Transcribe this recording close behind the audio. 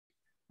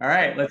All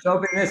right, let's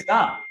open this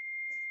up.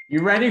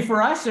 You ready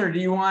for us, or do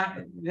you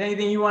want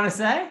anything you want to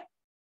say?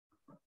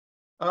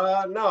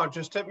 No,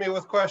 just hit me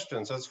with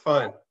questions. That's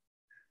fine.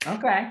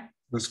 Okay.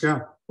 Let's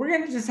go. We're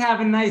going to just have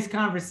a nice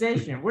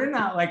conversation. We're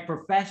not like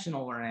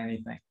professional or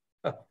anything.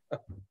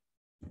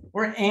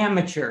 We're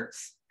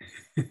amateurs.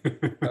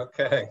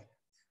 Okay.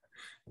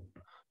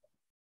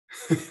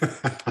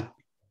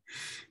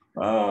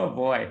 Oh,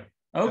 boy.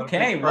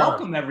 Okay,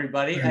 welcome,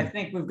 everybody. I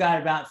think we've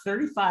got about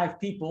 35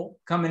 people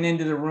coming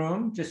into the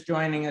room, just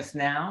joining us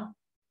now.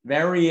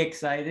 Very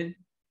excited.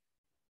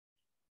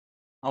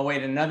 I'll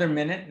wait another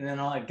minute, and then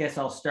I guess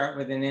I'll start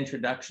with an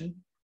introduction.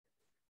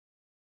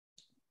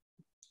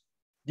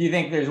 Do you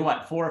think there's,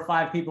 what, 4 or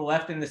 5 people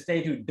left in the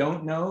state who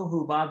don't know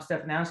who Bob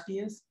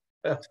Stefanowski is?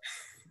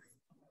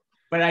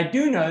 But I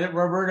do know that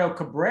Roberto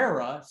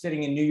Cabrera,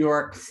 sitting in New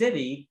York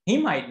City, he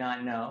might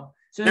not know.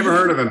 So never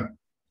heard of him.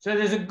 So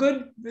there's a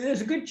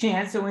good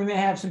chance that we may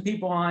have some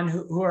people on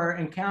who are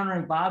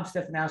encountering Bob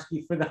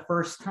Stefanowski for the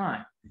first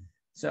time.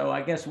 So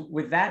I guess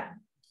with that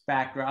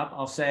backdrop,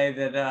 I'll say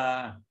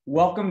that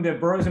welcome to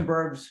Boroughs and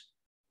Burbs,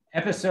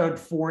 episode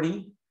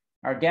 40.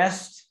 Our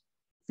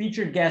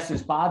featured guest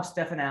is Bob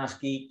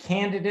Stefanowski,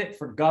 candidate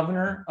for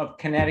Governor of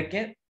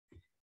Connecticut.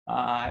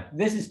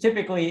 This is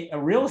typically a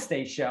real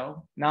estate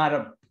show, not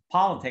a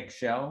politics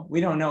show.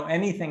 We don't know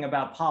anything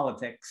about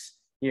politics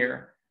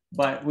here,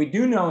 but we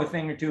do know a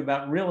thing or two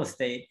about real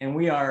estate, and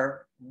we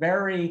are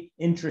very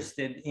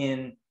interested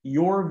in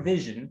your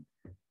vision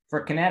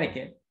for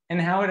Connecticut and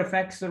how it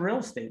affects the real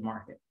estate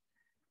market.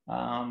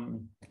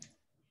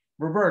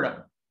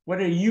 Roberto,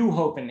 what are you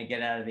hoping to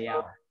get out of the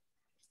hour?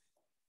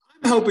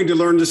 I'm hoping to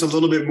learn just a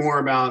little bit more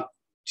about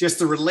just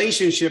the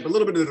relationship, a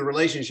little bit of the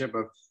relationship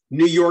of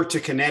New York to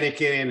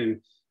Connecticut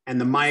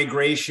and the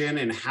migration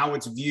and how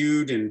it's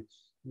viewed, and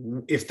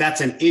if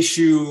that's an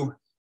issue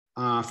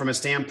from a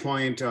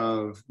standpoint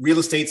of real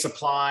estate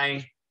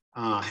supply,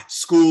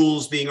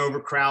 schools being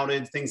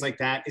overcrowded, things like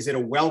that. Is it a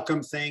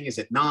welcome thing? Is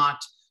it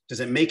not? Does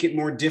it make it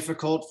more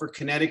difficult for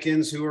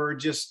Connecticutans who are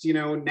just,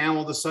 now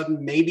all of a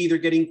sudden, maybe they're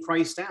getting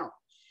priced out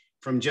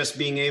from just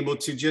being able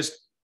to just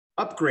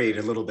upgrade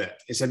a little bit?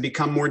 Has it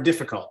become more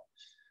difficult?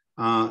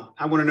 I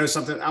want to know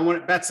something.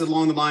 That's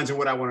along the lines of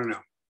what I want to know.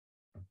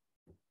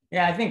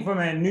 Yeah, I think from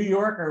a New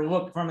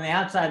Yorker from the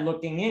outside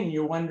looking in,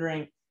 you're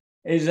wondering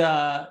is,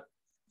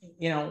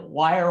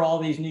 why are all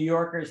these New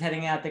Yorkers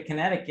heading out to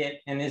Connecticut,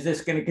 and is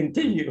this going to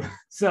continue?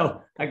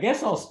 So I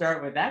guess I'll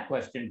start with that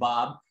question,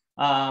 Bob.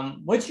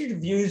 What's your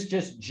views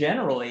just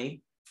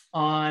generally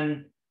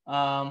on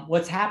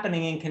what's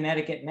happening in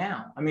Connecticut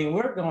now? I mean,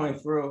 we're going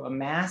through a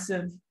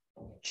massive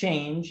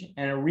change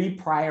and a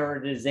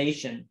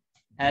reprioritization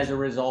as a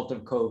result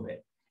of COVID.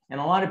 And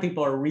a lot of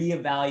people are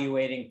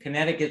reevaluating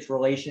Connecticut's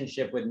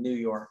relationship with New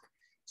York.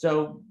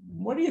 So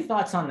what are your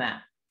thoughts on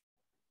that?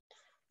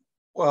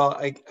 Well,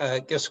 I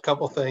guess a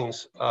couple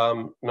things.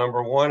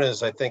 Number one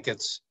is I think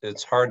it's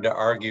hard to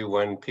argue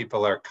when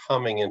people are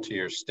coming into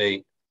your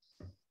state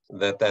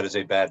that is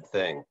a bad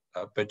thing,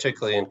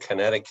 particularly in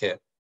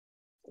Connecticut,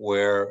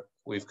 where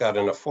we've got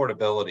an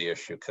affordability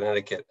issue.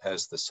 Connecticut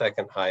has the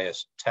second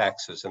highest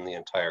taxes in the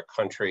entire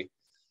country.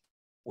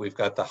 We've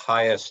got the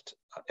highest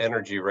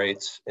energy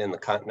rates in the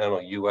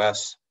continental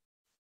US.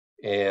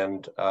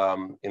 And,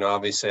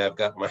 obviously I've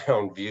got my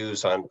own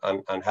views on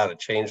how to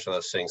change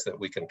those things that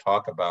we can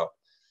talk about.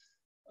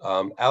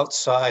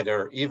 Outside,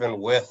 or even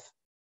with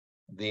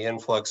the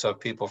influx of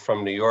people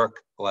from New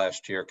York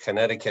last year,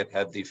 Connecticut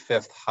had the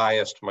 5th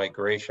highest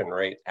migration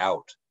rate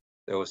out.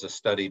 There was a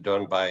study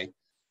done by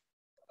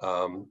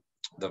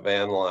the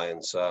van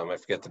lines. I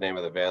forget the name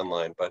of the van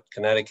line, but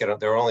Connecticut,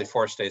 there were only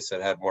 4 states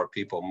that had more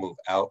people move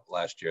out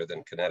last year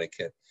than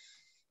Connecticut.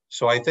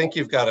 So I think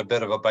you've got a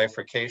bit of a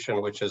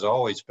bifurcation, which has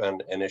always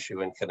been an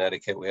issue in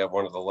Connecticut. We have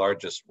one of the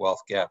largest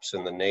wealth gaps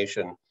in the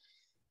nation.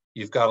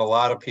 You've got a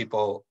lot of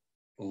people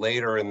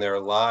later in their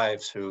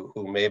lives who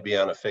may be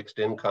on a fixed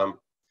income,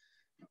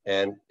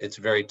 and it's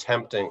very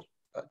tempting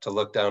to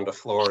look down to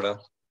Florida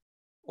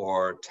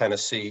or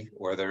Tennessee,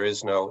 where there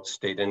is no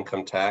state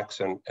income tax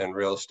and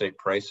real estate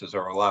prices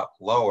are a lot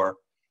lower.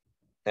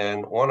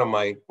 And one of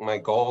my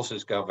goals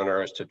as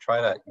governor is to try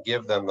to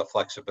give them the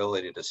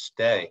flexibility to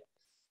stay,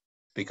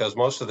 because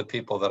most of the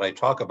people that I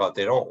talk about,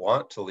 they don't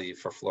want to leave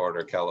for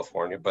Florida or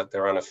California, but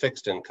they're on a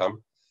fixed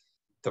income.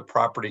 The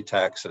property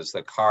taxes,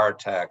 the car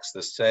tax,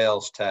 the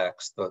sales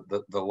tax,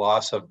 the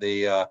loss of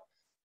the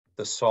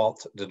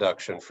SALT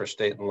deduction for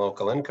state and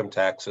local income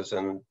taxes,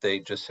 and they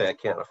just say, I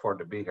can't afford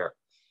to be here.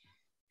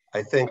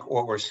 I think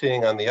what we're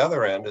seeing on the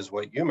other end is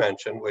what you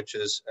mentioned, which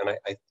is, and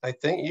I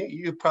think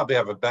you probably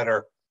have a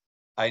better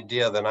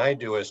idea than I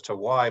do as to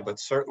why, but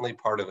certainly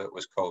part of it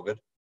was COVID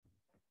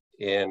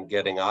and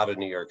getting out of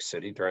New York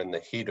City during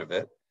the heat of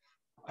it.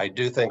 I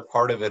do think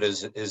part of it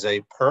is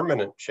a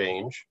permanent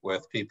change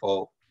with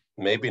people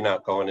maybe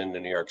not going into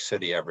New York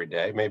City every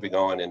day, maybe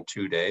going in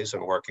 2 days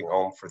and working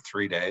home for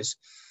 3 days.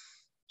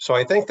 So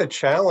I think the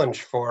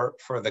challenge for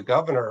the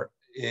governor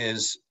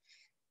is,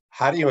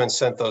 how do you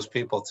incent those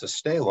people to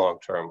stay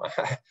long-term?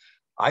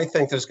 I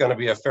think there's going to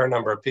be a fair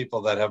number of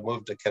people that have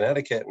moved to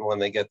Connecticut, and when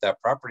they get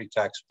that property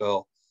tax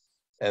bill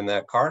and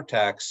that car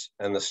tax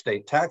and the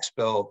state tax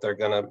bill, they're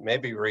going to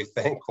maybe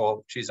rethink,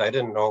 well, geez, I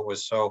didn't know it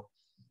was so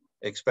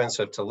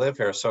expensive to live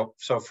here. So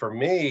for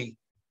me,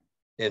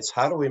 it's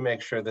how do we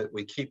make sure that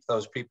we keep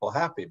those people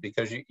happy?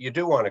 Because you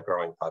do want a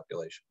growing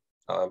population.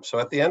 So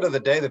at the end of the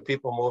day, the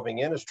people moving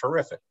in is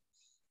terrific.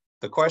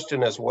 The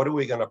question is, what are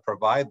we going to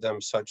provide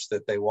them such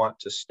that they want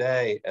to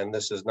stay? And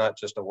this is not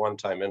just a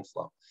one-time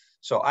inflow.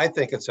 So I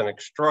think it's an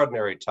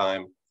extraordinary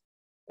time,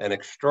 an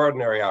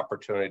extraordinary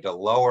opportunity to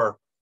lower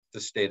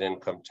the state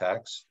income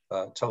tax,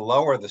 to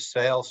lower the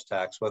sales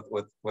tax with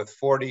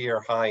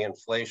 40-year high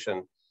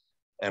inflation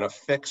and a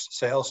fixed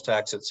sales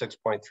tax at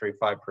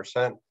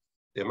 6.35%.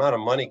 The amount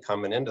of money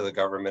coming into the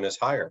government is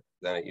higher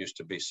than it used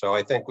to be. So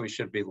I think we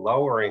should be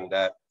lowering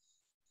that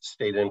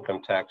state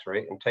income tax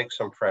rate and take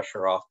some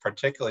pressure off,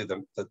 particularly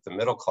the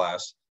middle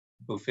class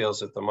who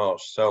feels it the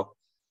most. So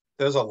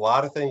there's a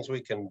lot of things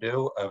we can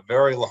do. A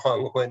very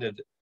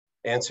long-winded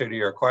answer to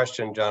your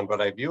question, John,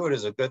 but I view it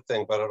as a good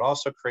thing, but it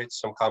also creates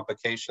some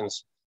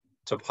complications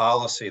to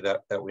policy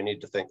that we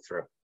need to think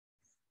through.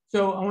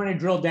 So I want to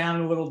drill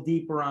down a little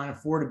deeper on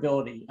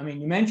affordability. I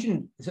mean, you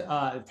mentioned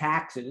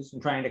taxes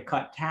and trying to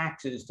cut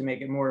taxes to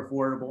make it more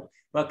affordable,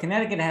 but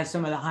Connecticut has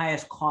some of the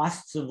highest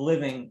costs of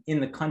living in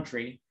the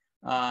country.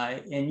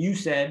 And you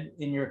said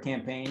in your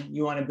campaign,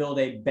 you want to build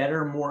a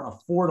better, more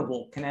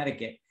affordable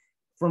Connecticut.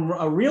 From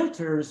a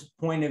realtor's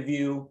point of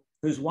view,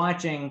 who's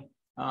watching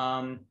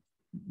 $1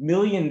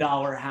 million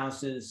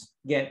houses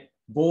get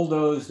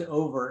bulldozed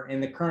over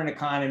in the current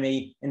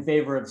economy in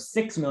favor of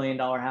 $6 million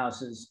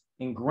houses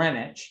in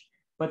Greenwich,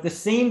 but the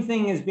same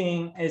thing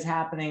is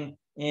happening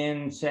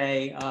in,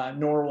 say,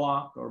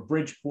 Norwalk or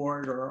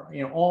Bridgeport or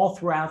all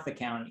throughout the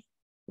county,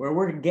 where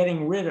we're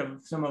getting rid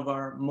of some of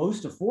our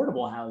most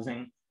affordable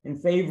housing in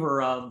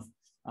favor of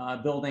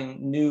building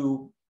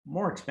new,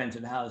 more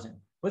expensive housing.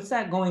 What's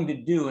that going to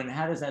do, and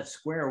how does that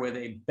square with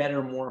a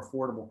better, more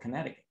affordable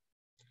Connecticut?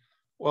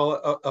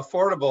 Well,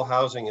 affordable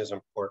housing is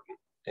important,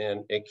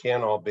 and it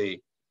can't all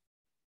be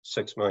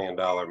 $6 million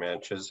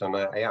mansions. And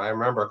I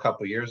remember a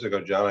couple of years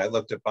ago, John, I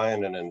looked at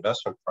buying an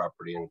investment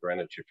property in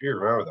Greenwich. If you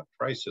remember, the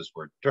prices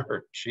were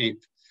dirt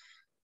cheap.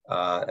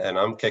 And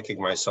I'm kicking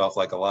myself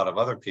like a lot of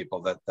other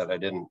people that I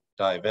didn't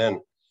dive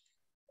in.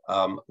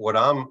 What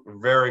I'm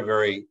very,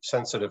 very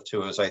sensitive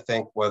to is I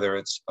think whether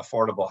it's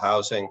affordable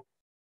housing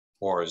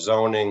or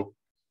zoning,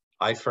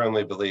 I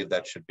firmly believe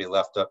that should be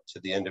left up to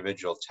the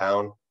individual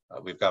town.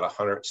 We've got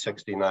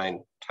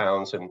 169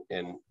 towns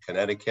in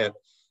Connecticut.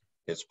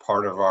 It's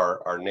part of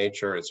our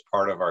nature. It's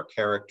part of our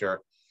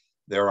character.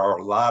 There are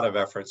a lot of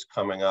efforts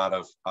coming out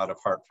of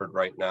Hartford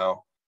right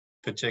now,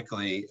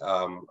 particularly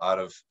out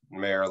of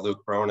Mayor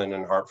Luke Bronin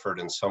in Hartford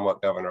and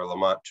somewhat Governor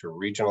Lamont to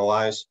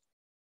regionalize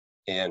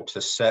and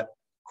to set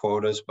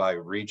quotas by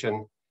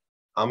region.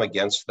 I'm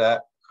against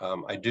that.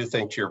 I do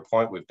think, to your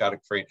point, we've got to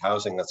create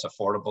housing that's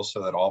affordable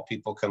so that all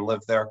people can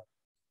live there.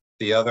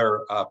 The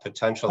other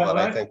potential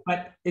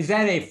But is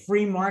that a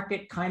free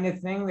market kind of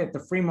thing, that the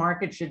free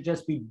market should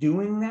just be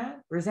doing that?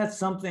 Or is that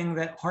something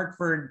that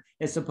Hartford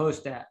is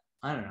supposed to,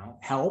 I don't know,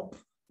 help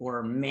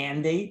or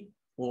mandate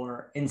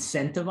or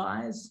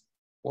incentivize?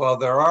 Well,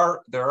 there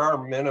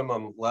are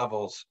minimum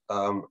levels,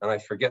 and I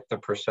forget the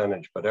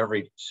percentage, but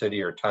every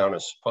city or town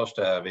is supposed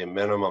to have a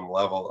minimum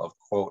level of,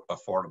 quote,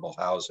 affordable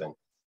housing,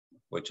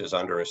 which is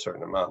under a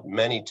certain amount.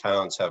 Many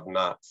towns have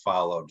not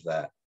followed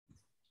that.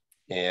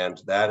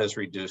 And that has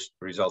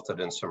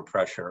resulted in some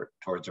pressure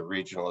towards a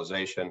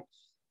regionalization.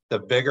 The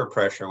bigger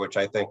pressure, which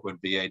I think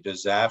would be a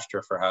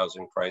disaster for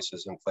housing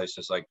prices in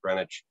places like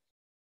Greenwich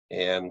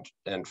and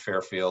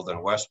Fairfield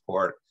and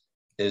Westport,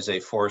 is a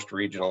forced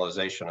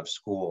regionalization of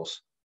schools.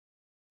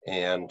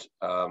 And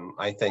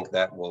I think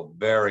that will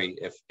vary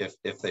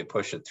if they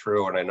push it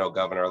through. And I know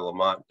Governor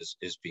Lamont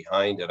is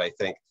behind it. I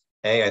think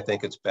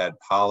it's bad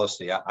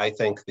policy. I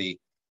think the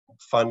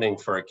funding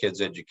for a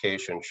kid's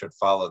education should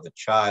follow the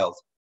child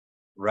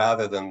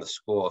rather than the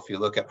school. If you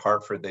look at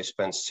Hartford, they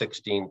spend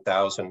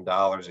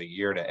 $16,000 a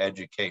year to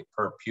educate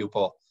per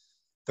pupil.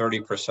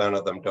 30%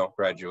 of them don't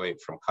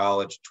graduate from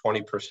college.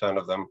 20%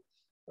 of them,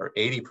 or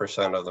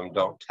 80% of them,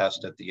 don't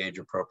test at the age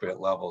appropriate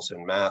levels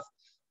in math.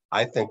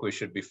 I think we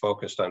should be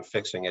focused on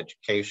fixing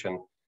education,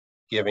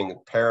 giving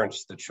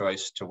parents the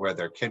choice to where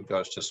their kid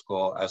goes to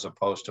school, as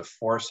opposed to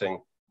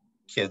forcing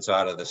kids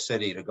out of the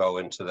city to go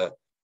into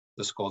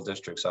the school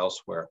districts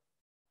elsewhere.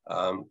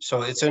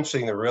 So it's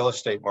interesting. The real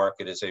estate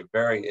market is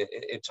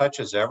it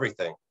touches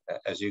everything,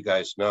 as you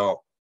guys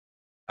know.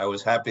 I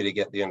was happy to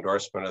get the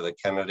endorsement of the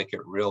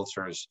Connecticut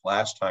Realtors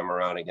last time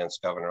around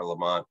against Governor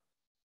Lamont.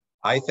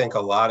 I think a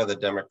lot of the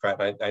Democrat.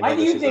 Why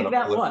do you think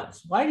that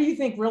was? Why do you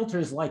think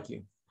Realtors like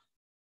you,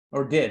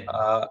 or did?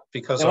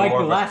 Because they liked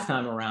you last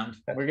time around.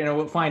 We're going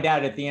to find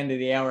out at the end of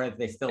the hour if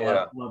they still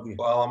love you.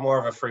 Well, I'm more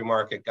of a free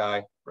market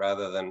guy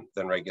rather than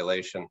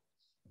regulation.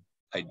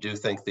 I do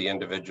think the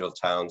individual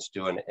towns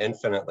do an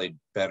infinitely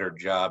better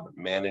job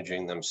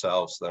managing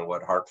themselves than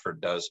what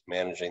Hartford does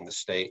managing the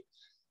state.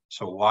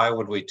 So why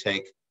would we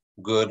take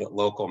good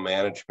local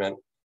management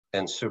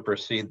and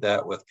supersede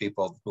that with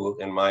people who,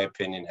 in my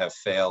opinion, have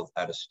failed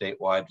at a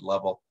statewide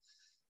level.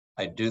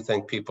 I do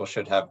think people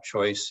should have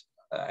choice.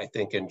 I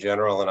think in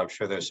general, and I'm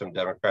sure there's some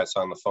Democrats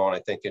on the phone, I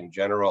think in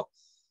general,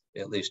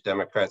 at least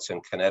Democrats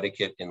in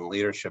Connecticut in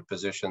leadership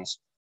positions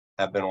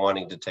have been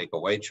wanting to take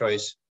away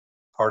choice.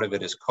 Part of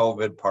it is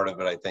COVID. Part of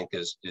it, I think,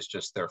 is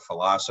just their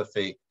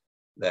philosophy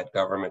that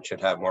government should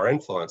have more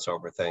influence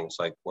over things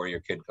like where your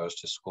kid goes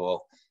to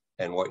school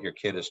and what your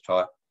kid is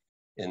taught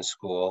in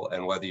school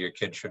and whether your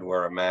kid should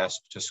wear a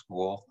mask to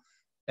school.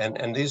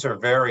 And these are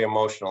very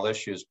emotional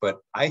issues, but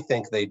I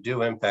think they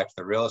do impact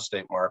the real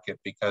estate market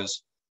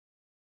because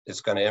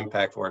it's going to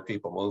impact where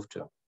people move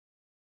to.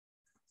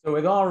 So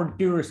with all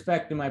due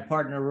respect to my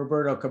partner,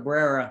 Roberto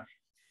Cabrera,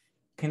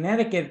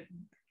 Connecticut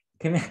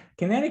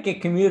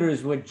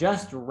commuters would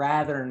just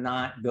rather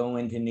not go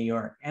into New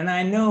York. And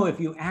I know if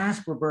you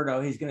ask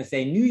Roberto, he's going to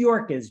say, New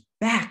York is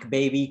back,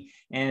 baby.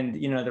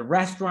 And, you know, the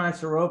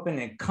restaurants are open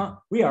and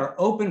we are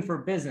open for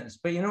business.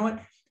 But you know what?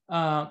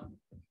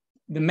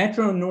 The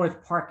Metro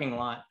North parking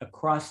lot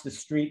across the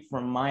street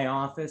from my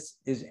office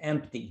is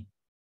empty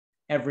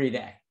every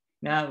day.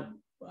 Now,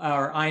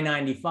 our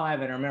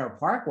I-95 and our Merritt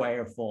Parkway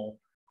are full,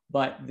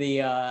 but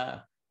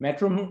the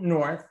Metro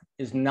North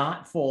is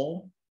not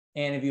full.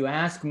 And if you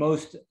ask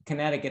most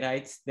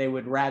Connecticutites, they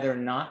would rather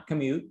not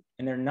commute,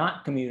 and they're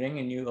not commuting,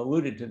 and you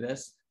alluded to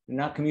this, they're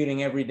not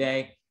commuting every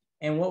day.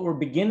 And what we're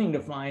beginning to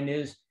find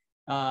is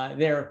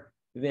they're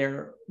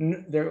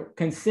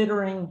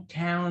considering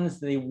towns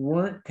they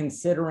weren't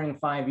considering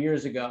 5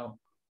 years ago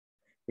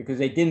because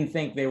they didn't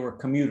think they were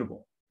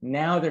commutable.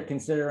 Now they're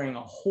considering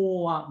a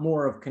whole lot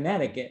more of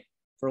Connecticut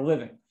for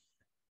living.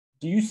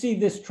 Do you see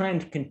this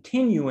trend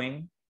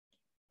continuing?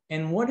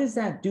 And what does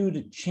that do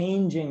to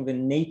changing the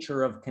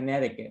nature of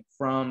Connecticut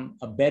from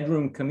a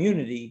bedroom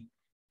community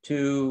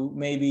to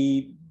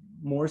maybe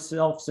more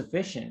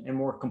self-sufficient and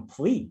more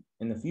complete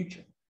in the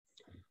future?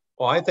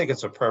 Well, I think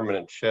it's a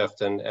permanent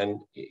shift. And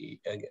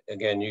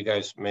again, you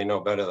guys may know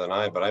better than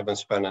I, but I've been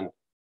spending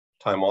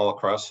time all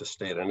across the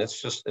state. And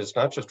it's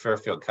not just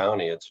Fairfield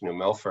County, it's New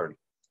Milford.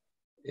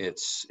 It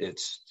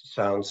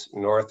sounds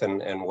north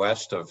and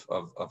west of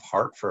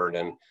Hartford.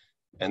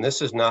 And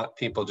this is not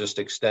people just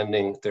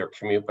extending their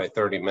commute by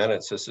 30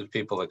 minutes. This is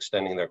people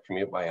extending their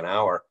commute by an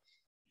hour.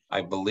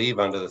 I believe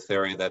under the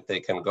theory that they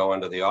can go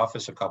into the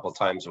office a couple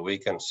times a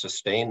week and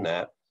sustain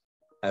that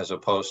as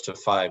opposed to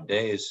 5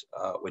 days,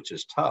 which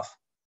is tough.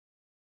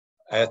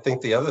 I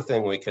think the other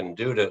thing we can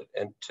do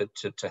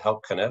to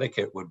help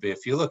Connecticut would be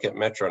if you look at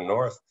Metro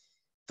North,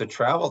 the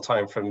travel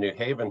time from New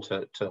Haven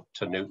to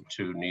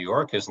New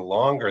York is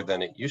longer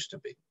than it used to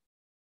be.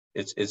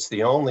 It's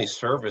the only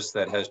service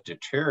that has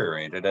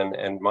deteriorated.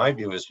 And my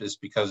view is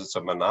because it's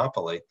a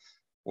monopoly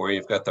where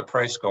you've got the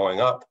price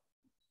going up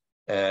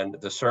and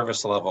the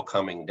service level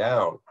coming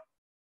down.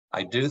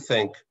 I do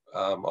think,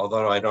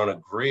 although I don't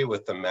agree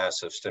with the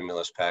massive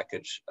stimulus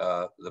package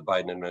the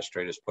Biden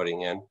administration is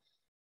putting in,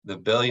 the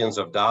billions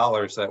of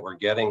dollars that we're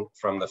getting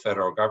from the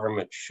federal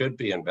government should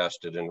be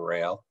invested in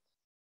rail.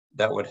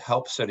 That would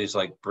help cities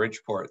like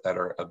Bridgeport that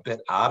are a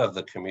bit out of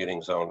the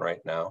commuting zone right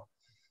now.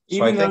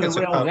 Even though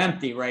the rail is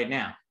empty right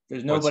now,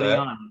 there's nobody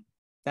on.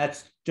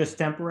 That's just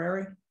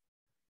temporary?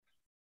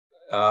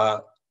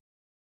 I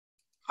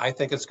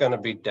think it's going to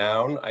be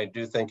down. I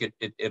do think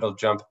it'll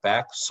jump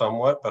back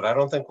somewhat, but I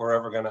don't think we're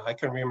ever going to. I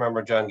can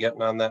remember, John,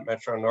 getting on that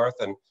Metro North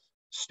and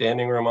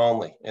standing room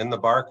only in the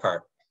bar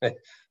cart.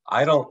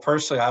 I don't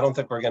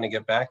think we're going to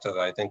get back to that.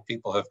 I think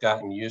people have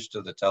gotten used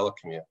to the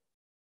telecommute.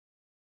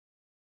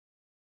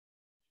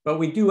 But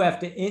we do have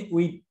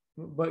to,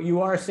 but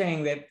you are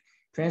saying that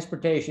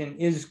transportation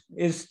is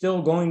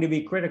still going to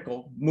be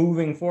critical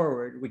moving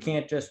forward. We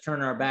can't just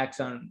turn our backs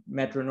on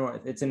Metro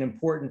North. It's an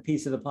important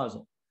piece of the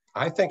puzzle.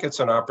 I think it's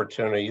an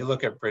opportunity. You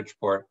look at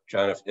Bridgeport,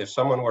 John, if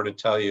someone were to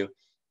tell you,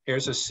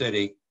 here's a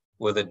city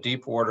with a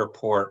deep water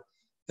port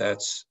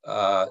that's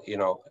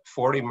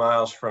 40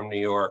 miles from New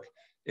York.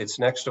 It's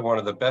next to one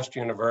of the best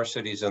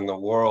universities in the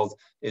world.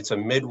 It's a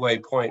midway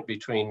point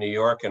between New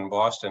York and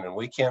Boston, and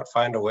we can't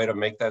find a way to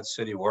make that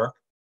city work.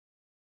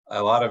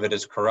 A lot of it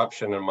is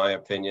corruption, in my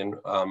opinion,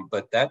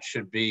 but that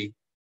should be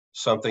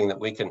something that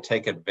we can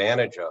take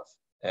advantage of.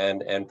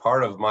 And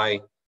part of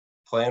my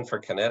plan for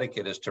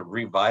Connecticut is to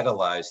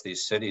revitalize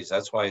these cities.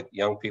 That's why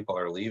young people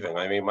are leaving.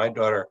 I mean, my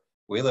daughter,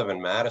 we live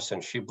in Madison.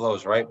 She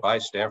blows right by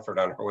Stamford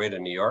on her way to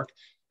New York,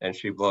 and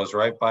she blows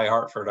right by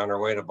Hartford on her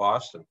way to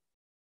Boston.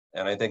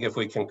 And I think if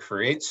we can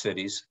create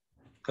cities,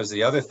 because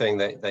the other thing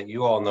that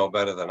you all know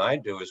better than I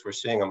do is we're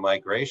seeing a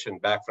migration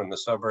back from the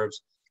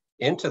suburbs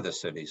into the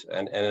cities.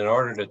 And in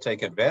order to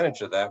take advantage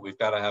of that, we've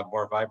got to have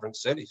more vibrant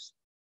cities.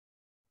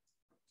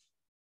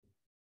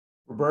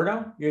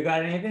 Roberto, you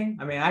got anything?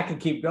 I mean, I could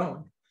keep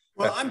going.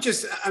 Well, I'm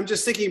just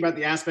thinking about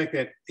the aspect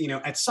that,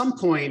 at some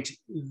point,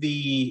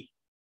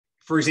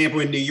 for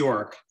example, in New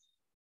York,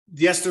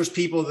 yes, there's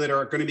people that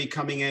are going to be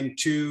coming in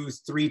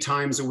 2-3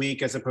 times a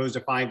week as opposed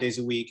to 5 days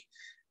a week.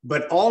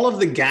 But all of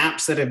the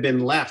gaps that have been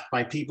left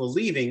by people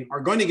leaving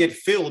are going to get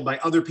filled by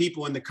other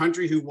people in the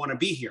country who want to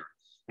be here.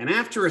 And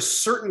after a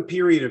certain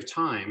period of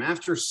time,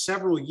 after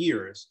several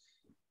years,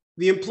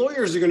 the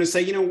employers are going to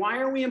say, you know, why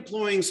are we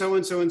employing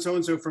so-and-so and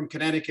so-and-so from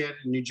Connecticut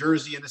and New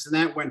Jersey and this and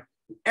that when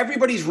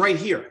everybody's right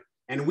here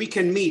and we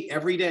can meet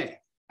every day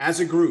as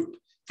a group?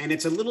 And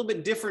it's a little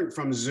bit different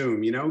from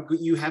Zoom. You know,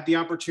 you have the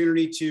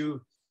opportunity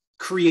to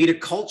create a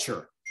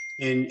culture,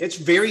 and it's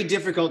very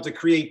difficult to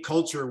create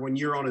culture when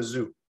you're on a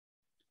Zoom.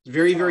 It's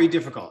very, very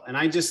difficult. And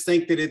I just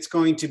think that it's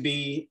going to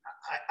be,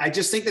 I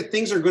just think that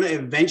things are going to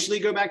eventually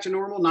go back to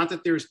normal. Not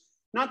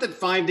that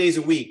 5 days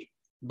a week,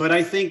 but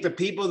I think the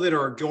people that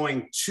are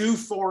going too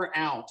far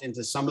out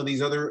into some of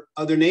these other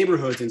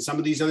neighborhoods and some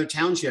of these other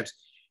townships,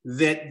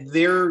 that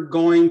they're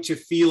going to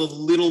feel a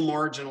little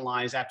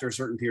marginalized after a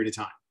certain period of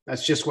time.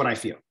 That's just what I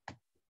feel.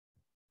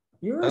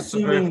 You're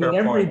assuming that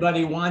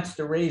everybody wants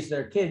to raise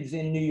their kids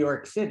in New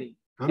York City.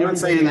 I'm not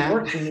saying that.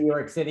 Everybody who works in New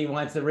York City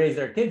wants to raise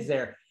their kids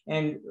there.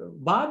 And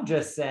Bob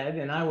just said,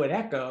 and I would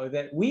echo,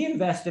 that we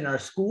invest in our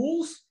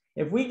schools.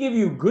 If we give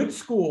you good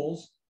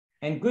schools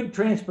and good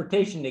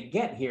transportation to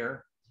get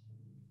here,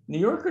 New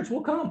Yorkers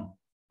will come,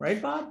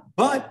 right, Bob?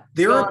 But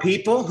there are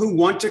people who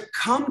want to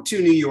come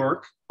to New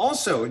York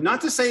also.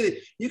 Not to say that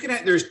you can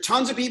have, there's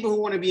tons of people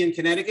who want to be in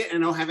Connecticut,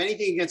 and I don't have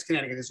anything against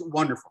Connecticut. It's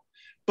wonderful.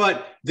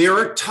 But there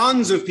are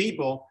tons of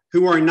people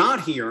who are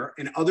not here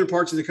in other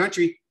parts of the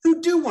country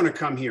who do want to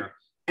come here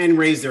and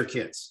raise their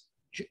kids.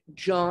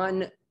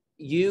 John,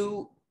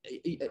 you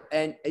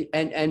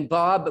and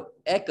Bob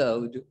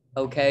echoed,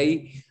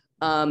 okay?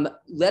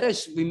 Let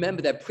us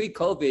remember that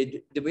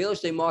pre-COVID, the real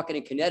estate market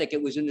in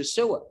Connecticut was in the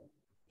sewer.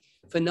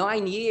 For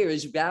 9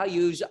 years,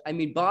 values, I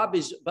mean, Bob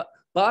is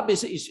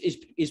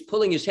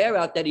pulling his hair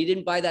out that he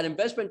didn't buy that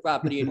investment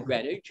property in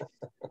Greenwich.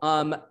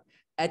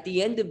 At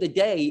the end of the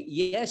day,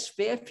 yes,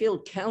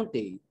 Fairfield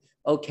County,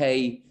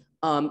 okay,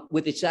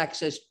 with its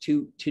access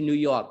to New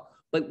York,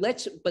 but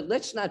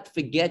let's not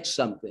forget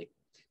something,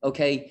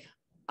 okay?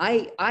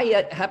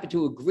 I happen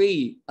to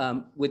agree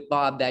with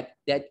Bob that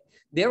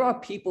there are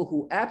people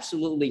who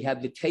absolutely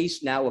have the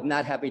taste now of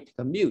not having to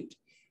commute,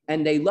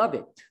 and they love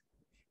it.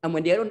 And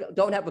when they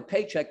don't have a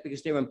paycheck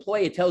because their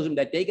employer tells them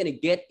that they're going to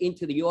get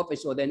into the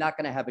office or they're not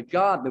going to have a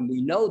job, and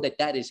we know that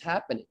that is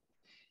happening.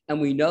 And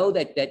we know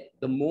that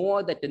the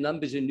more that the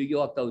numbers in New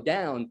York go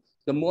down,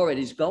 the more it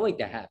is going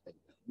to happen.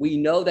 We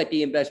know that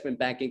the investment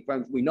banking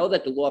firms, we know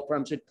that the law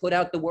firms had put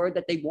out the word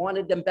that they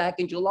wanted them back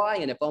in July.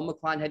 And if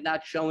Omicron had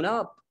not shown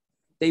up,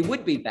 they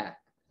would be back.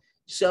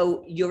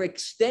 So your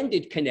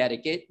extended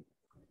Connecticut,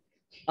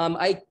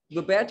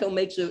 Roberto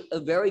makes a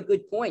very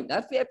good point.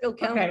 Not Fairfield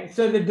County. Okay,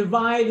 so the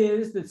divide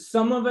is that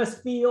some of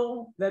us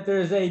feel that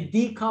there's a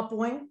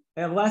decoupling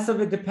and less of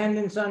a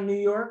dependence on New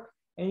York.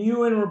 And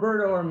you and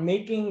Roberto are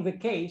making the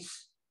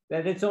case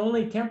that it's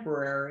only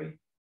temporary,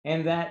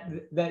 and that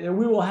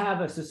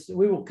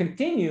we will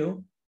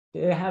continue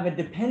to have a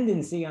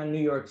dependency on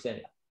New York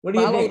City. What do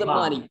you think? Follow the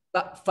money.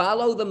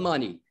 Follow the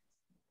money.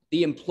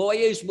 The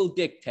employers will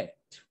dictate.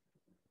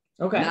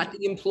 Okay. Not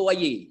the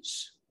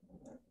employees.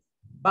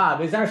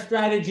 Bob, is our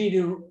strategy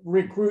to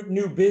recruit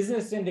new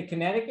business into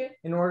Connecticut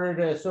in order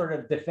to sort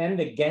of defend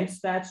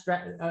against that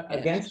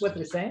against what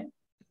they're saying?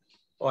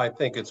 Well, I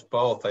think it's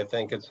both. I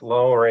think it's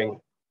lowering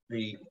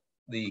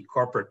the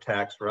corporate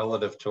tax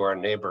relative to our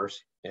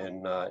neighbors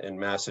in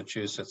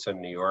Massachusetts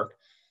and New York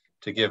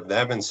to give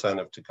them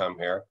incentive to come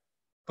here.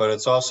 But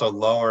it's also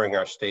lowering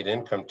our state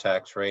income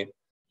tax rate.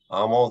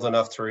 I'm old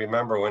enough to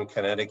remember when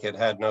Connecticut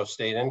had no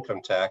state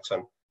income tax,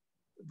 and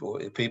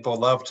people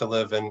love to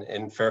live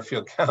in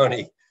Fairfield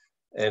County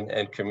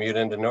and commute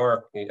into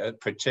Newark,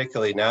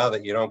 particularly now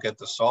that you don't get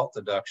the SALT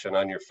deduction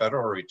on your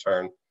federal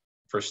return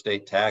for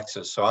state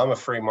taxes. So I'm a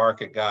free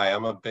market guy.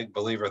 I'm a big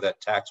believer that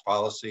tax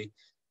policy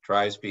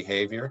drives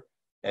behavior.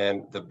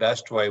 And the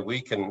best way we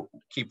can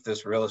keep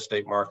this real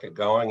estate market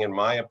going, in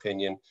my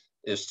opinion,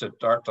 is to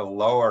start to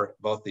lower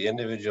both the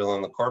individual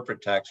and the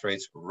corporate tax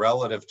rates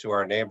relative to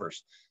our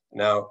neighbors.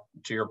 Now,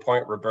 to your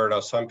point,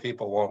 Roberto, some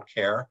people won't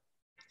care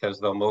because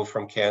they'll move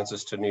from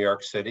Kansas to New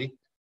York City.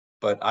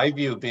 But I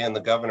view being the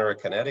governor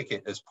of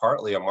Connecticut as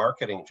partly a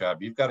marketing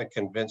job. You've got to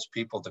convince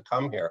people to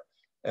come here.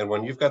 And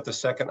when you've got the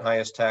second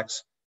highest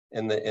tax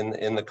in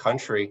the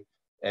country,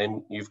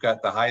 and you've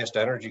got the highest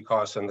energy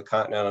costs in the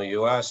continental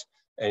US,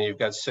 and you've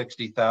got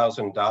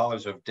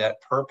 $60,000 of debt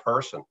per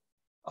person,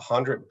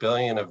 $100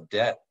 billion of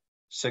debt,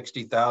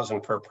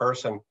 $60,000 per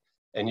person,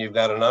 and you've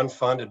got an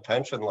unfunded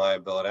pension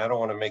liability. I don't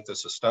want to make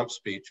this a stump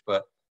speech,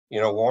 but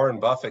Warren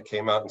Buffett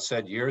came out and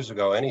said years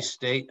ago, any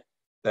state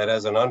that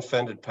has an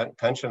unfunded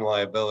pension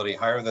liability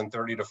higher than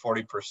 30 to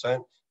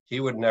 40%, he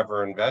would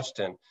never invest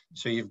in.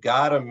 So you've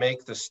got to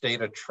make the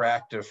state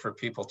attractive for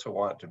people to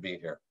want to be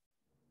here.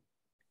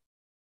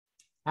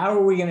 How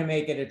are we going to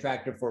make it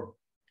attractive for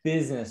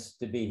business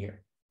to be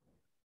here?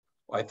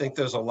 Well, I think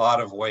there's a lot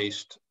of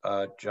waste,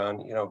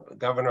 John.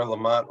 Governor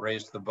Lamont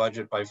raised the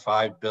budget by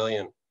 $5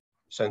 billion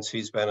since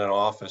he's been in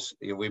office.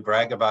 We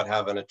brag about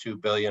having a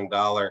 $2 billion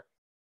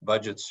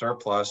budget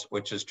surplus,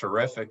 which is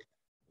terrific,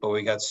 but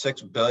we got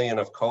 $6 billion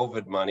of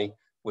COVID money.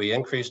 We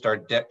increased our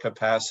debt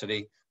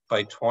capacity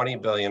by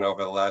 $20 billion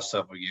over the last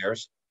several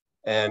years.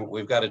 and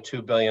we've got a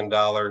 $2 billion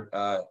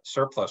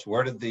surplus.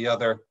 Where did the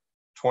other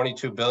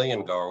 22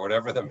 billion go, or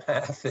whatever the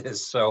math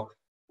is? So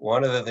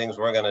one of the things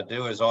we're going to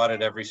do is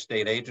audit every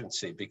state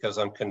agency, because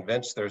I'm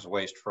convinced there's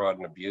waste, fraud,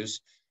 and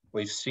abuse.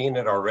 We've seen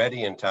it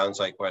already in towns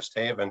like West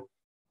Haven.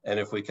 And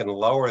if we can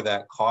lower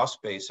that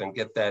cost base and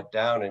get that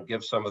down and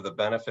give some of the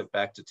benefit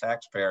back to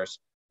taxpayers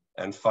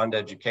and fund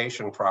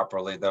education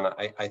properly, then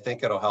I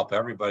think it'll help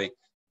everybody.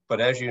 But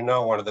as you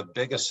know, one of the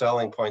biggest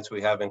selling points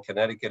we have in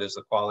Connecticut is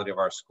the quality of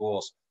our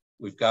schools.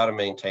 We've got to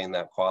maintain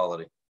that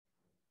quality.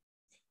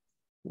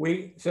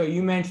 So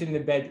you mentioned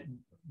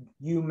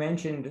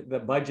the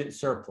budget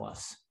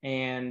surplus,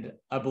 and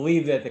I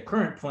believe that the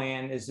current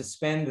plan is to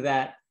spend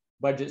that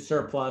budget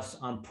surplus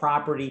on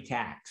property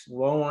tax,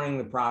 lowering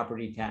the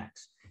property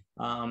tax.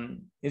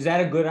 Is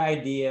that a good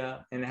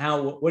idea? And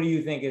what do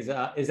you think is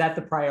that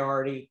the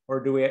priority, or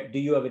do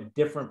you have a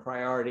different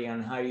priority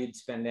on how you'd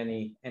spend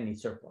any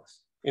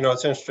surplus? You know,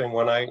 it's interesting.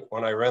 When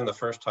I ran the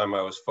first time,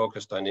 I was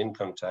focused on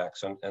income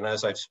tax, and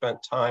as I've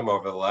spent time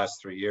over the last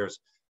 3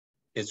 years,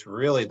 it's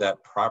really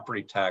that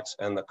property tax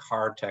and the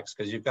car tax,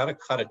 because you've got to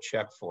cut a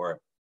check for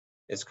it.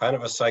 It's kind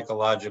of a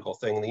psychological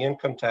thing. The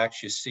income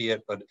tax, you see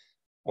it, but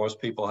most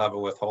people have a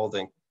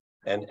withholding.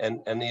 And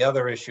the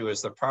other issue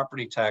is the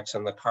property tax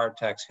and the car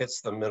tax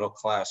hits the middle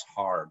class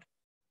hard.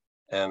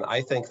 And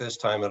I think this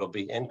time it'll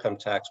be income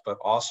tax, but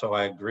also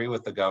I agree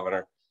with the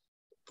governor,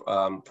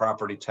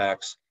 property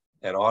tax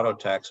and auto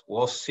tax.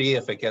 We'll see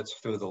if it gets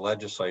through the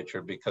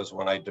legislature, because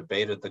when I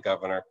debated the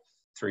governor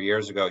 3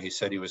 years ago, he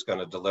said he was going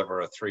to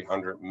deliver a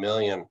 300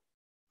 million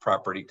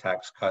property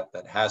tax cut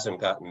that hasn't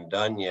gotten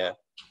done yet.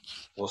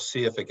 We'll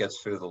see if it gets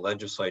through the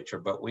legislature,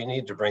 but we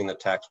need to bring the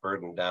tax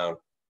burden down.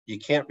 You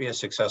can't be a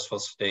successful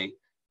state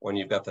when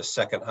you've got the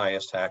second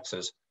highest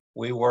taxes.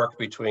 We work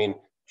between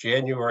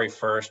January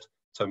 1st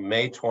to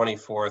May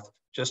 24th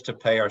just to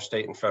pay our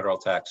state and federal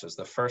taxes.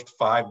 The first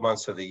 5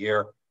 months of the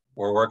year,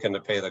 we're working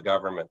to pay the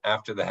government.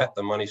 After that,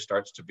 the money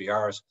starts to be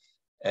ours.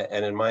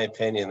 And in my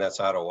opinion, that's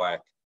out of whack.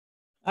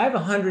 I have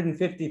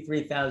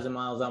 153,000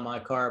 miles on my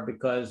car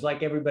because,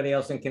 like everybody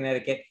else in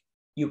Connecticut,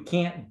 you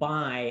can't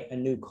buy a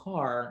new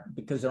car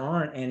because there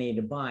aren't any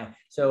to buy.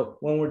 So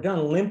when we're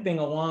done limping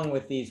along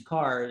with these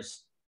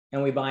cars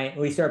and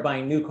we start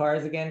buying new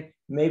cars again,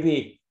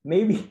 maybe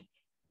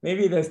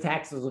those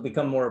taxes will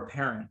become more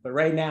apparent. But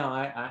right now,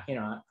 I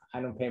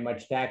don't pay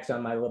much tax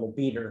on my little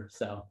beater.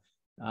 So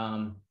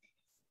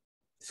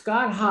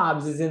Scott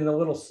Hobbs is in the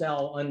little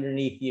cell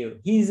underneath you.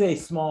 He's a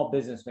small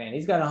businessman.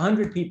 He's got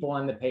 100 people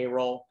on the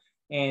payroll,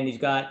 and he's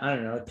got, I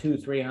don't know,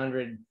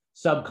 200-300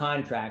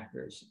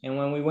 subcontractors. And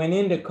when we went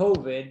into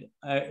COVID,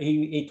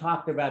 he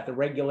talked about the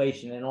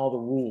regulation and all the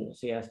rules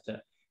he has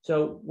to.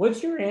 So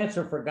what's your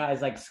answer for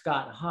guys like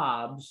Scott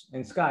Hobbs?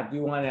 And Scott, do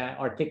you want to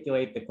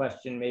articulate the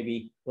question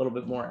maybe a little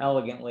bit more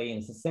elegantly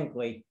and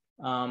succinctly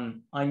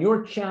on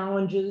your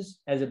challenges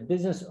as a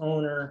business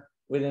owner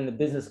within the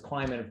business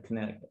climate of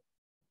Connecticut?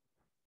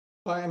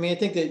 I mean, I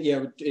think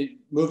that,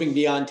 moving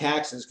beyond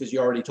taxes, because you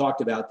already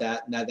talked about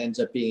that, and that ends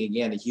up being,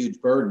 again, a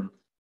huge burden.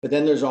 But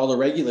then there's all the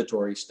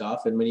regulatory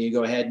stuff. And when you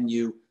go ahead and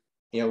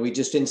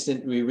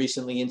we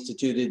recently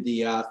instituted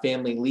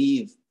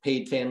the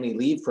paid family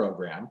leave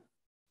program.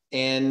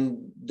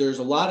 And there's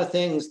a lot of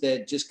things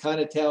that just kind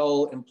of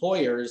tell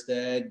employers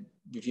that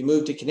if you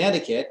move to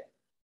Connecticut,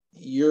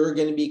 you're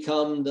going to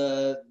become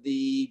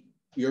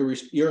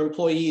your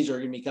employees are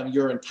going to become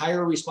your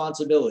entire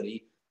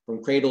responsibility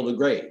from cradle to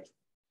grave.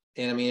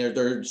 And I mean, are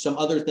there some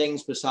other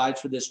things besides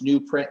for this new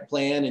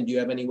plan? And do you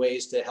have any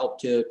ways to help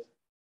to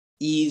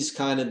ease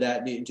kind of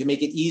that, to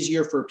make it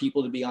easier for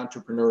people to be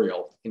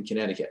entrepreneurial in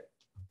Connecticut?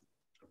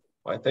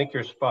 Well, I think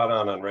you're spot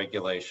on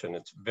regulation.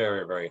 It's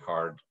very, very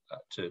hard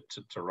to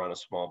run a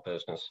small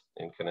business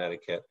in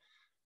Connecticut.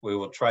 We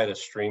will try to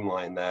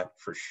streamline that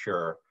for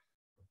sure.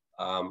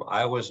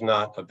 I was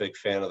not a big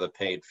fan of the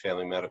Paid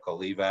Family Medical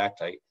Leave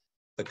Act.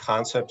 The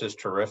concept is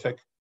terrific.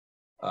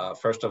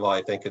 First of all,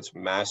 I think it's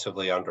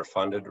massively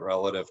underfunded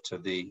relative to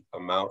the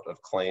amount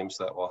of claims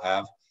that we'll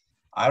have.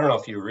 I don't know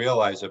if you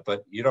realize it,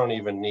 but you don't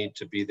even need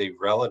to be the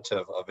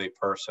relative of a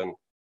person.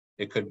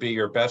 It could be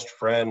your best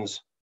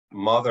friend's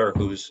mother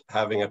who's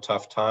having a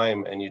tough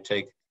time, and you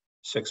take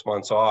 6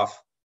 months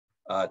off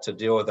to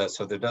deal with that.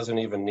 So there doesn't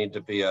even need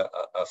to be a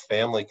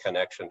family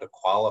connection to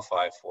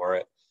qualify for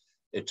it.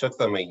 It took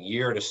them a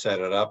year to set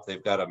it up.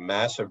 They've got a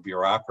massive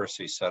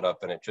bureaucracy set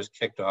up, and it just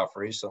kicked off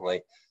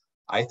recently.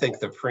 I think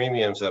the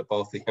premiums that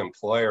both the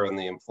employer and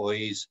the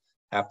employees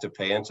have to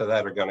pay into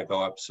that are going to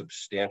go up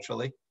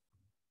substantially.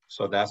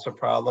 So that's a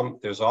problem.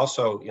 There's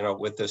also,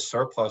 with this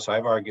surplus,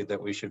 I've argued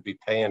that we should be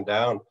paying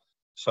down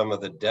some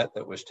of the debt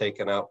that was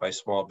taken out by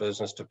small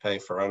business to pay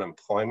for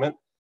unemployment.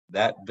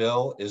 That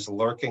bill is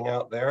lurking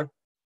out there.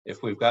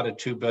 If we've got a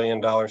 $2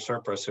 billion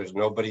surplus, there's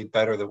nobody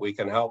better that we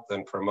can help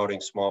than promoting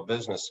small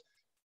business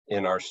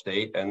in our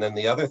state. And then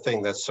the other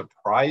thing that's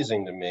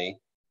surprising to me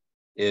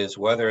is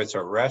whether it's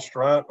a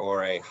restaurant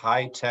or a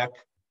high-tech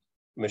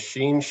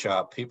machine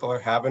shop, people are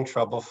having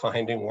trouble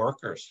finding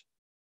workers.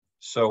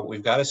 So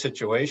we've got a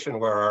situation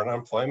where our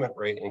unemployment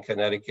rate in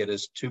Connecticut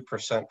is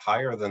 2%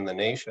 higher than the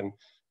nation.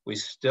 We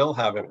still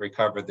haven't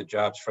recovered the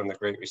jobs from the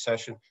Great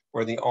Recession.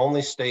 We're the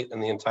only state in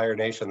the entire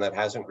nation that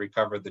hasn't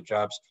recovered the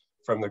jobs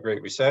from the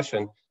Great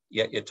Recession.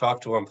 Yet you talk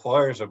to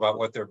employers about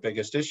what their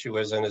biggest issue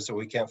is, and is that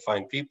we can't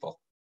find people.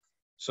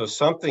 So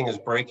something is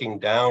breaking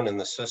down in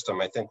the system.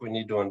 I think we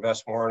need to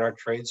invest more in our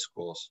trade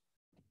schools.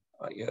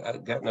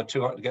 Getting a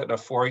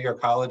 4-year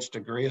college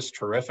degree is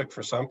terrific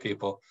for some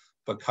people,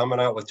 but coming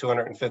out with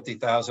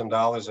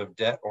 $250,000 of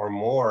debt or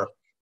more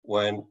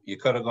when you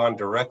could have gone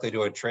directly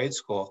to a trade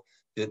school,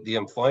 the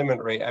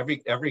employment rate,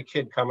 every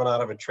kid coming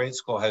out of a trade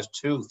school has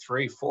 2,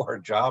 3, 4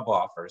 job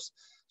offers.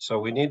 So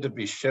we need to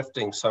be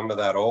shifting some of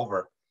that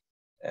over.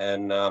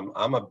 And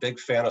I'm a big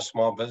fan of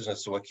small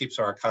business. So what keeps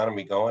our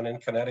economy going in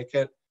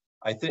Connecticut?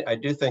 I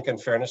do think, in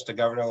fairness to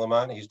Governor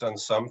Lamont, he's done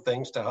some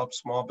things to help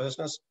small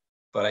business,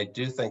 but I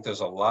do think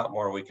there's a lot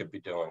more we could be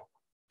doing.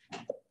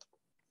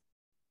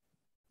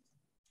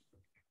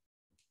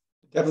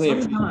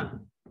 Definitely.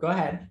 Go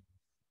ahead.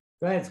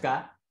 Go ahead,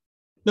 Scott.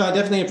 No, I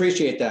definitely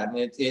appreciate that.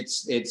 And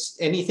it's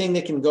anything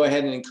that can go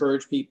ahead and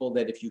encourage people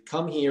that if you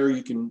come here,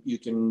 you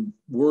can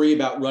worry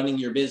about running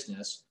your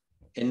business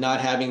and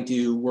not having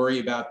to worry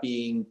about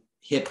being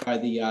hit by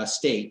the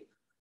state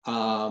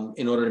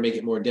in order to make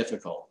it more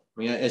difficult. I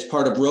mean, as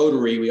part of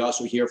Rotary, we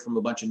also hear from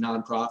a bunch of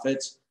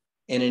nonprofits,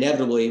 and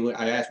inevitably, one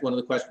of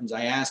the questions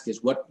I ask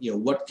is, what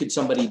could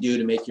somebody do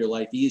to make your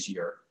life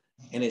easier?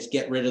 And it's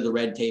get rid of the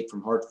red tape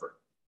from Hartford.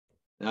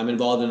 And I'm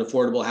involved in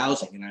affordable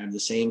housing, and I have the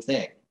same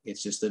thing.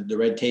 It's just that the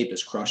red tape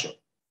is crushing.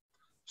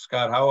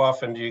 Scott, how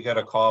often do you get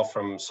a call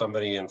from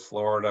somebody in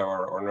Florida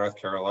or North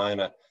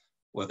Carolina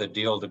with a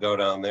deal to go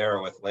down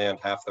there with land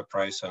half the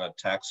price and a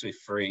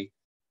tax-free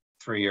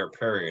 3-year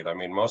period? I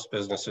mean, most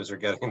businesses are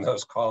getting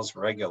those calls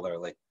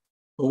regularly.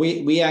 Well,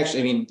 we actually,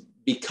 I mean,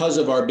 because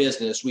of our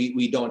business,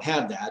 we don't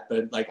have that.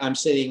 But like, I'm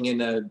sitting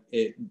in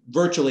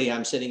virtually,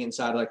 I'm sitting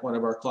inside like one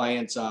of our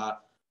clients'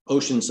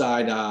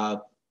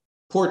 oceanside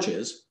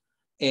porches,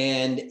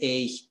 and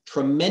a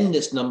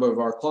tremendous number of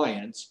our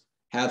clients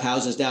have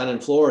houses down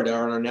in Florida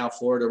and are now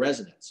Florida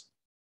residents.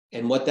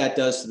 And what that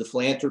does to the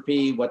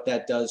philanthropy, what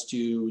that does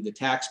to the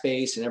tax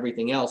base and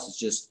everything else is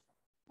just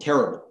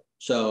terrible.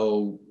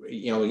 So,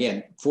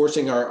 again,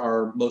 forcing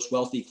our most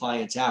wealthy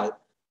clients out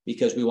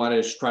because we want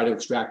to try to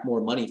extract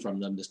more money from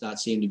them does not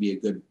seem to be a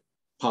good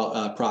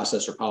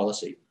process or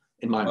policy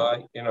in my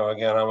mind.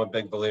 Again, I'm a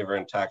big believer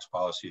in tax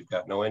policy. You've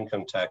got no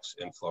income tax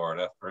in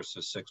Florida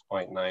versus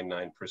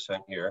 6.99%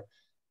 here.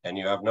 And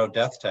you have no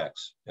death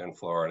tax in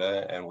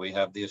Florida, and we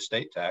have the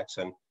estate tax.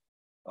 And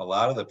a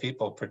lot of the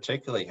people,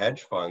 particularly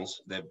hedge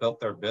funds, they've built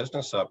their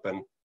business up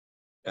and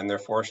they're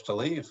forced to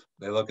leave.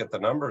 They look at the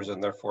numbers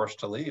and they're forced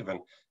to leave.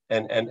 And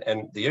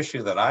the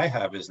issue that I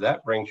have is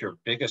that brings your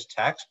biggest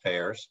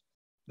taxpayers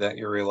that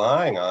you're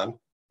relying on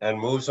and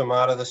moves them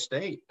out of the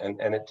state. And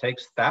it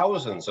takes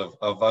thousands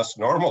of us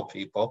normal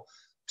people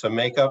to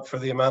make up for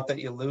the amount that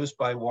you lose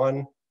by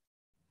one,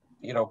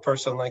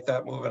 person like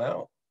that moving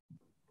out.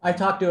 I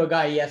talked to a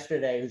guy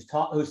yesterday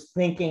who's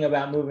thinking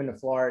about moving to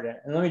Florida,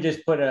 and let me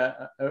just put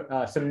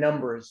some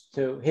numbers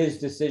to his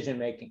decision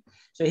making.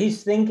 So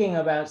he's thinking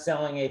about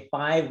selling a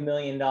 $5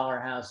 million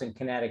house in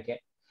Connecticut,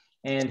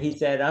 and he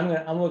said,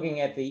 "I'm looking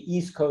at the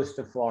east coast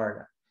of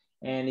Florida,"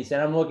 and he said,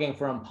 "I'm looking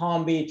from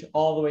Palm Beach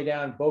all the way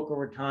down Boca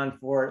Raton,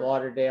 Fort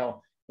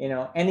Lauderdale,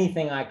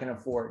 anything I can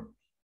afford."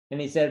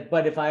 And he said,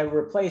 "But if I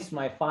replace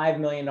my $5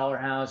 million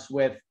house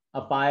with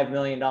a $5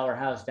 million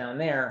house down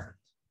there,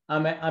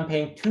 I'm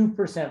paying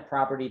 2%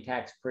 property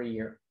tax per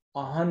year,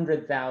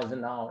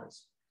 $100,000.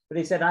 But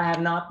he said, I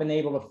have not been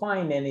able to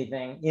find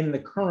anything in the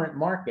current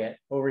market,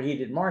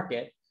 overheated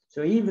market.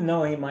 So even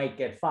though he might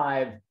get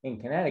 5 in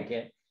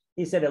Connecticut,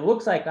 he said, it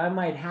looks like I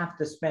might have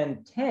to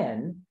spend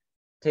 10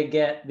 to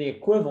get the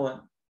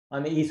equivalent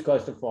on the east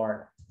coast of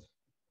Florida.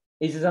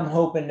 He says, I'm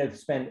hoping to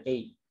spend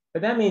 8,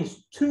 but that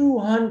means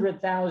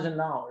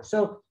 $200,000.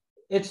 So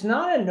it's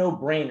not a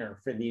no-brainer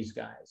for these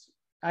guys.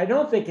 I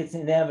don't think it's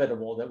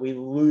inevitable that we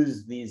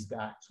lose these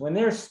guys. When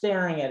they're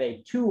staring at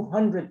a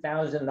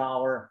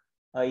 $200,000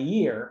 a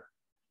year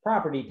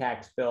property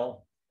tax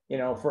bill,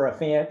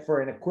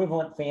 for an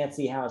equivalent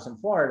fancy house in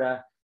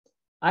Florida,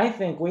 I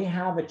think we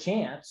have a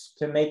chance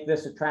to make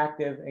this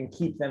attractive and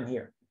keep them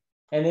here.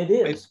 And it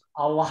is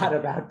a lot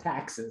about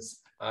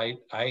taxes. I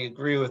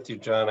agree with you,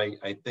 John.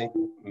 I think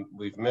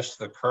we've missed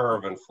the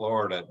curve in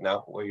Florida.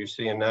 Now, what you're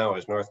seeing now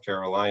is North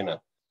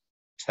Carolina,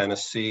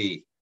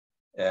 Tennessee,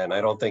 and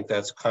I don't think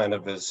that's kind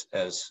of as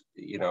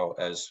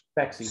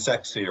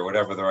sexy or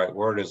whatever the right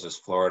word is as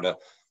Florida,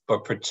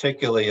 but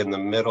particularly in the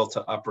middle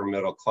to upper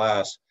middle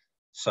class,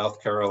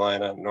 South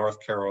Carolina, North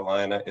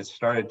Carolina, it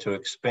started to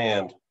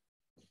expand.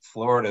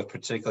 Florida,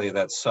 particularly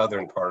that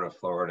southern part of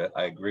Florida,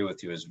 I agree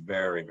with you, is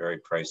very, very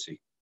pricey.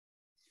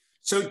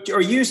 So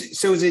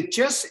is it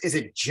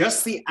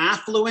just the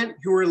affluent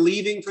who are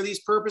leaving for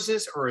these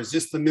purposes, or is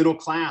this the middle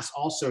class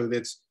also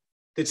that's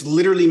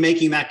literally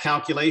making that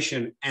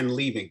calculation and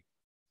leaving?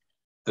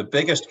 The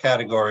biggest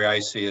category I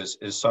see is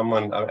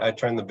someone, I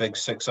turned the big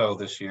 6-0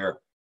 this year.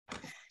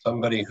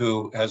 somebody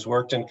who has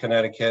worked in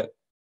Connecticut,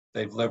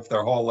 they've lived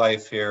their whole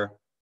life here,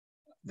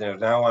 they're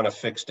now on a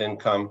fixed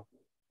income,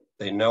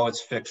 they know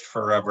it's fixed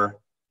forever,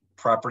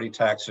 property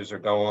taxes are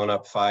going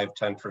up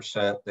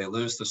 5–10%, they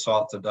lose the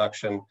SALT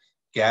deduction,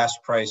 gas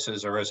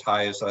prices are as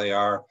high as they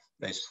are,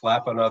 they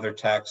slap another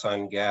tax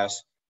on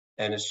gas,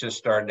 and it's just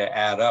starting to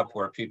add up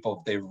where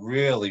people, they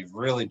really,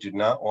 really do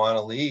not want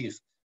to leave,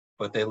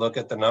 but they look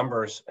at the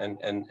numbers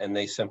and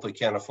they simply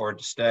can't afford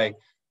to stay.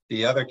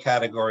 The other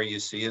category you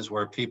see is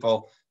where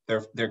people,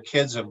 their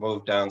kids have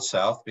moved down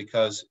south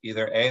because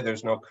either A,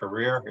 there's no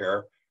career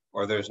here,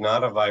 or there's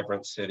not a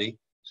vibrant city,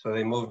 so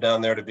they move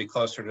down there to be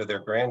closer to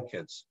their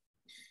grandkids.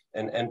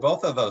 And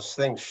both of those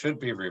things should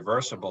be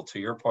reversible, to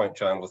your point,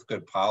 John, with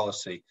good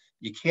policy.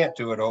 You can't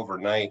do it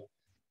overnight.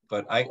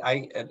 But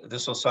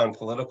this will sound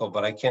political,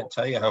 but I can't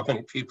tell you how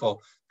many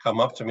people come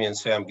up to me and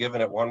say, I'm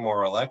giving it one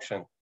more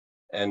election.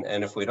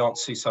 And if we don't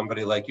see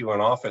somebody like you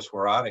in office,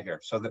 we're out of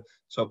here.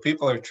 So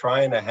people are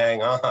trying to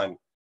hang on,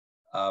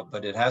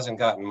 but it hasn't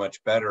gotten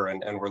much better,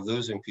 and we're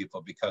losing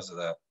people because of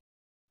that.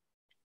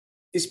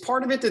 Is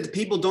part of it that the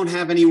people don't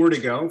have anywhere to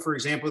go? For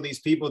example,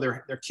 these people,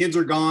 their kids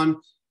are gone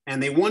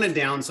and they want to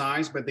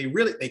downsize, but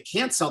they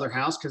can't sell their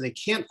house because they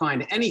can't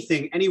find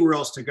anything anywhere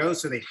else to go.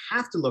 So they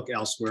have to look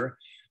elsewhere.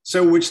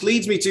 So which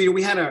leads me to,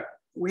 we had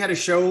a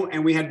show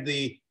and we had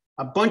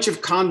a bunch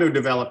of condo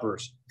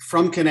developers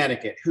from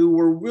Connecticut who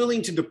were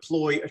willing to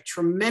deploy a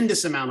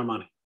tremendous amount of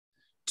money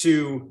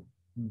to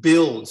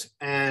build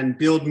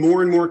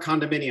more and more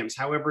condominiums.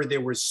 However,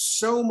 there was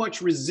so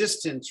much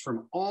resistance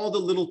from all the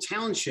little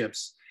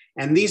townships.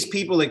 And these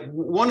people, like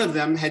one of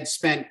them had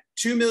spent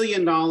 $2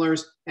 million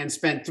and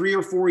spent 3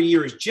 or 4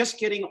 years just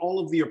getting all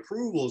of the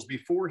approvals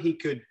before he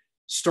could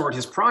start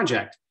his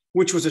project,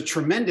 which was a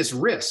tremendous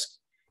risk.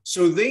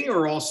 So they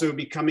are also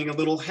becoming a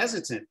little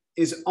hesitant.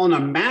 Is on a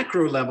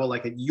macro level,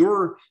 like at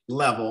your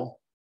level,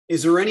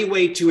 is there any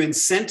way to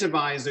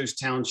incentivize those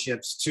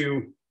townships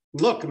to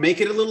look,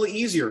 make it a little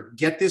easier,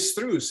 get this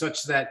through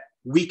such that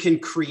we can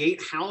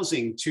create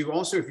housing to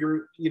also, if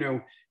you're,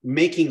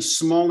 making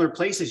smaller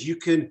places,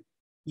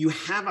 you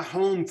have a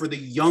home for the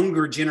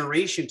younger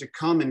generation to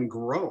come and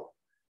grow?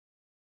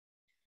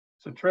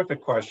 It's a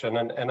terrific question.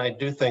 And I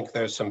do think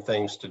there's some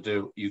things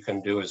you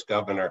can do as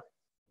governor.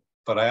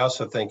 But I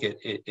also think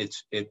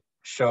it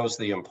shows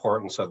the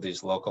importance of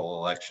these local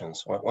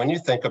elections. When you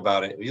think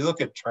about it, you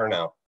look at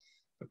turnout,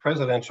 the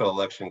presidential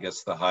election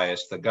gets the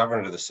highest, the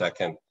governor the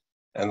second,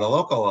 and the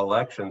local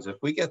elections, if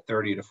we get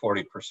 30 to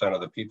 40%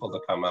 of the people to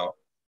come out,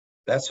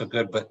 that's a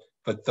good,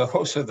 but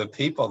those are the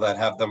people that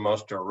have the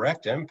most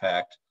direct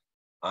impact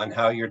on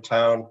how your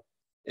town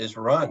is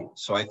run.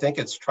 So I think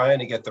it's trying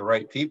to get the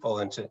right people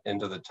into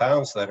the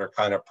towns that are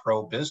kind of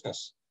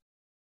pro-business.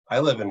 I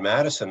live in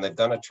Madison. They've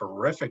done a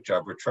terrific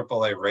job. We're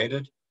AAA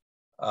rated.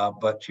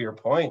 But to your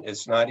point,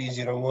 it's not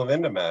easy to move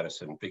into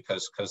Madison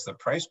because the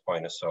price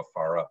point is so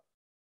far up.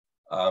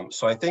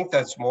 So I think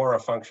that's more a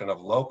function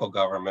of local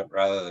government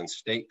rather than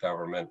state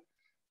government.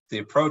 The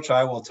approach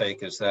I will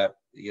take is that,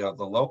 the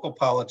local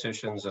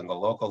politicians and the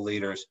local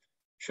leaders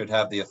should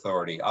have the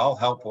authority. I'll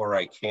help where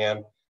I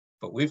can,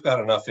 but we've got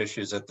enough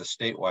issues at the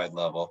statewide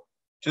level.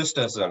 Just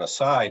as an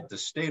aside, the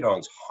state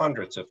owns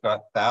hundreds, if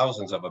not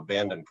thousands, of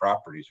abandoned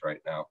properties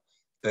right now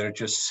that are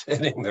just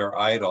sitting there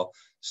idle.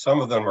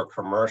 Some of them are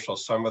commercial,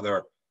 some of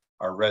them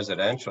are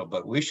residential,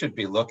 but we should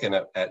be looking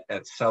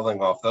at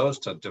selling off those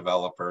to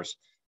developers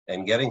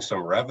and getting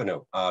some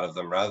revenue out of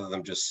them rather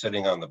than just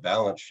sitting on the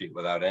balance sheet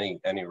without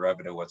any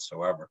revenue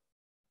whatsoever.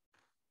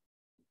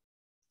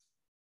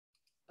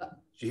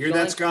 Did you hear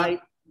that,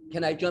 Scott?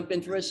 Can I jump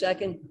in for a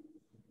second?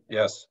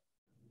 Yes.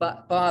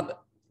 Bob,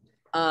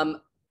 I'm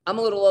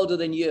a little older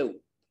than you.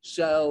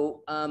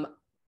 So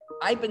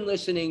I've been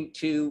listening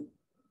to,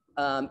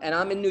 and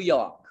I'm in New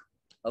York,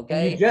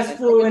 okay? You just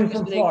flew in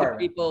from Florida.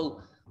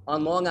 People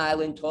on Long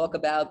Island talk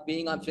about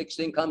being on fixed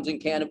incomes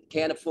and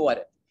can't afford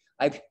it.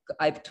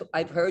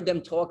 I've heard them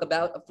talk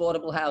about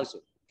affordable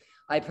housing.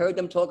 I've heard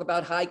them talk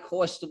about high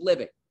cost of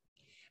living.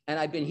 And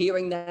I've been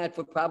hearing that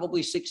for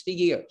probably 60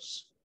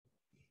 years.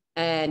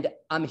 And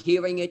I'm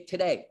hearing it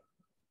today.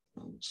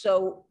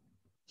 So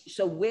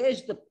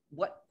where's the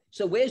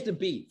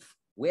beef?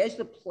 Where's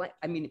the plan?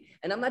 I mean,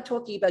 and I'm not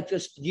talking about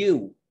just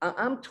you.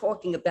 I'm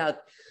talking about,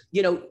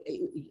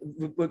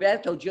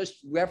 Roberto just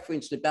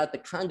referenced about the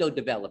condo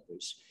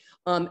developers.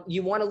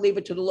 You want to leave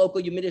it to the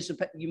local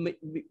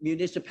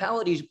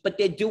municipalities, but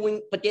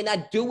they're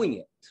not doing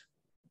it.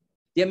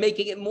 They're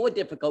making it more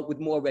difficult with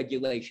more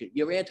regulation.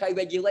 You're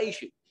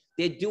anti-regulation.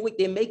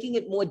 They're making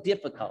it more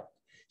difficult.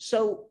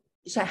 So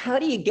how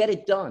do you get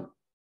it done?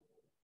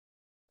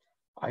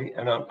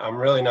 I'm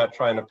really not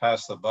trying to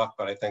pass the buck,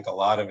 but I think a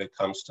lot of it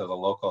comes to the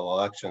local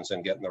elections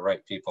and getting the right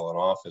people in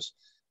office.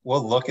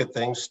 We'll look at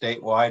things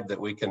statewide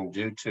that we can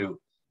do to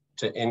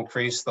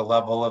increase the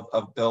level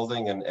of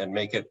building and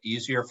make it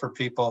easier for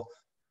people.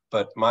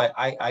 But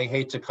I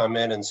hate to come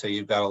in and say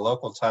you've got a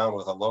local town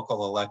with a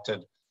local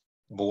elected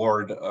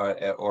board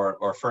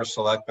or first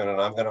selectman, and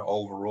I'm going to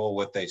overrule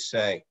what they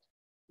say.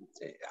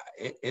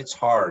 it's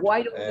hard.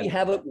 Why don't we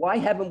have it? Why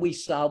haven't we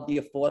solved the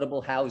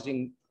affordable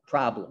housing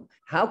problem?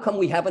 How come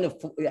we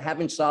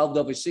haven't solved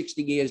over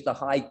 60 years the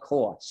high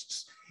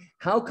costs?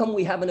 How come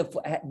we haven't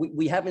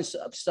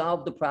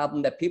solved the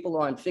problem that people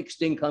are on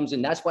fixed incomes,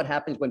 and that's what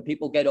happens when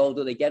people get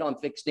older, they get on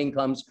fixed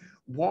incomes.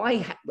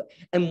 Why,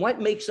 and what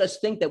makes us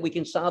think that we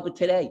can solve it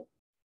today?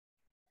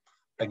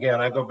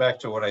 Again, I go back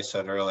to what I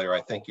said earlier.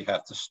 I think you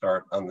have to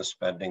start on the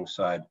spending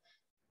side.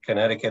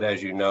 Connecticut,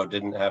 as you know,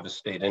 didn't have a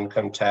state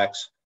income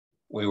tax.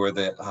 We were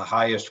the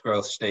highest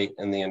growth state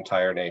in the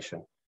entire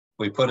nation.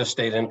 We put a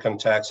state income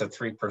tax at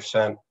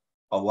 3%.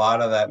 A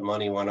lot of that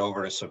money went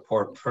over to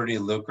support pretty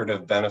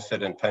lucrative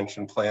benefit and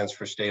pension plans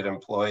for state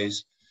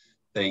employees.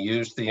 They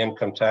used the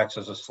income tax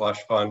as a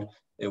slush fund.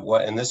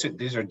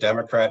 These are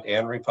Democrat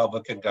and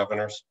Republican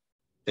governors.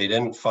 They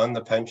didn't fund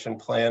the pension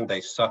plan.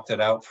 They sucked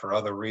it out for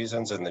other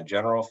reasons in the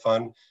general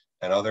fund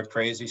and other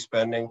crazy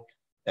spending.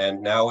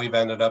 And now we've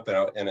ended up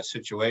in a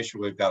situation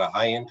where we've got a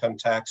high income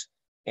tax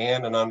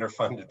and an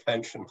underfunded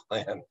pension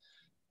plan.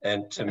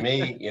 And to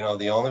me,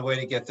 the only way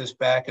to get this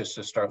back is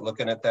to start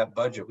looking at that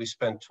budget. We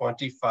spend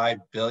 $25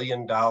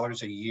 billion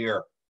a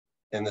year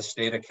in the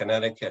state of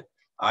Connecticut.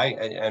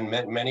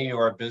 Many of you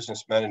are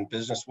businessmen and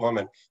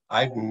businesswomen.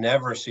 I've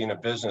never seen a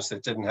business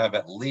that didn't have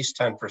at least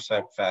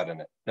 10% fat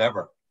in it,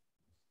 never.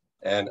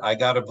 And I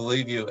got to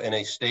believe you, in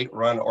a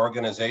state-run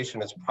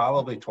organization, it's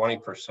probably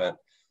 20%.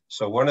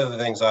 So one of the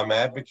things I'm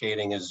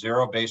advocating is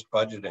zero-based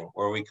budgeting,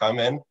 where we come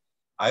in.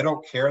 I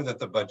don't care that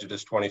the budget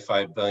is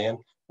 $25 billion.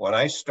 When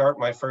I start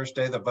my first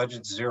day, the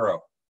budget's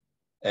zero.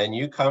 And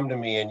you come to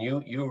me and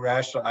you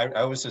rationalize.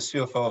 I was the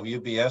CFO of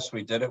UBS.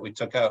 We did it. We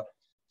took out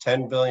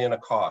 $10 billion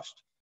of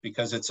cost,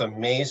 because it's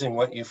amazing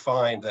what you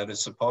find that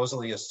is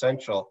supposedly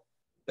essential,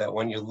 that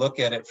when you look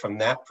at it from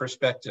that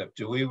perspective,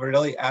 do we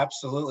really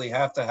absolutely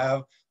have to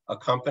have a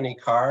company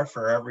car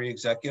for every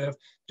executive?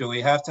 Do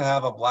we have to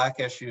have a black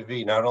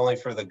SUV, not only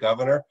for the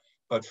governor,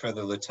 but for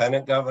the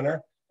lieutenant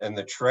governor and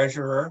the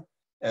treasurer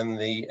and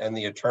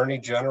the attorney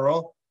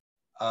general?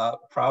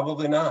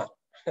 Probably not.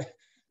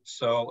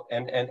 So,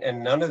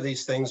 and none of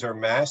these things are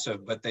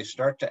massive, but they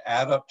start to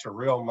add up to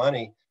real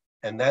money.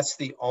 And that's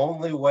the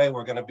only way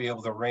we're going to be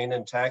able to rein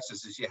in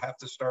taxes, is you have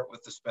to start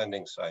with the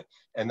spending side.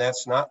 And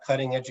that's not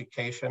cutting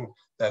education.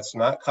 That's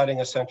not cutting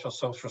essential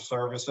social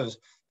services.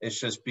 It's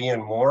just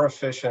being more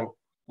efficient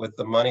with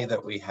the money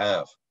that we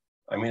have.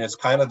 I mean, it's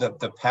kind of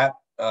the pat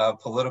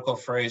political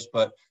phrase,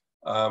 but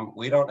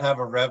we don't have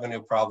a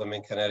revenue problem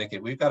in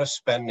Connecticut. We've got a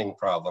spending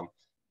problem.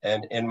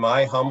 And in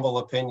my humble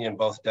opinion,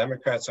 both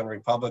Democrats and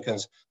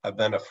Republicans have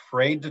been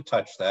afraid to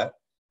touch that,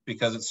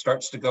 because it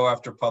starts to go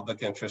after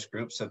public interest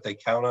groups that they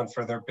count on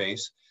for their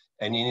base.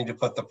 And you need to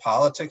put the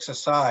politics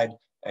aside,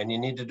 and you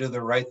need to do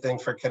the right thing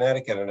for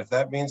Connecticut. And if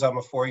that means I'm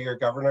a 4-year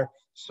governor,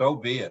 so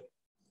be it.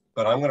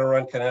 But I'm going to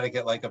run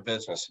Connecticut like a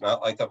business,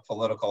 not like a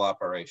political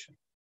operation.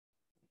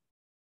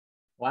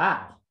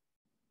 Wow.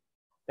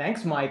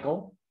 Thanks,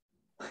 Michael.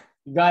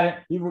 You got it.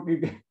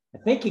 I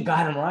think you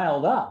got him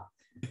riled up.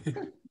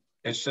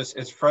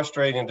 It's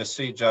frustrating to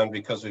see, John,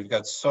 because we've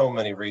got so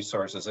many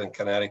resources in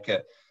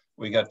Connecticut.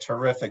 We got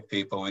terrific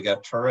people. We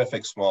got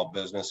terrific small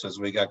businesses.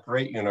 We got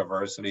great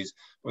universities.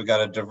 We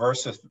got a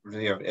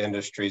diversity of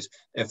industries.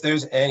 If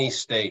there's any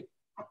state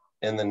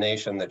in the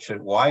nation that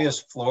should, why is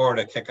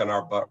Florida kicking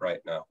our butt right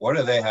now? What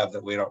do they have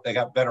that we don't? They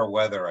got better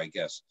weather, I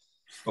guess.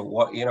 But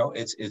what,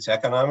 it's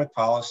economic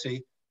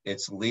policy,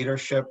 it's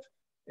leadership,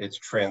 it's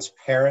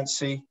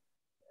transparency,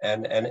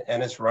 and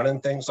it's running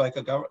things like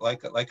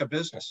a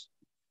business.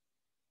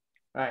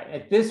 All right,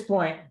 at this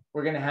point,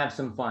 we're going to have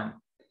some fun.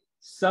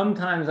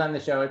 Sometimes on the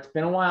show, it's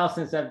been a while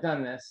since I've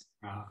done this,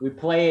 we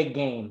play a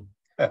game,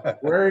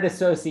 word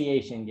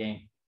association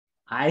game.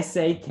 I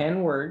say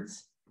 10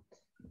 words,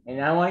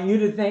 and I want you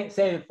to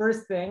say the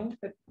first thing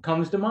that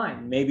comes to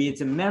mind. Maybe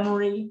it's a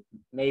memory,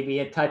 maybe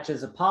it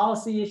touches a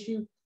policy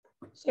issue.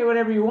 Say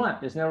whatever you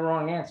want. There's no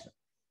wrong answer.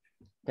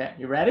 Okay,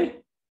 you ready?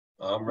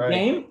 I'm ready.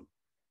 Game?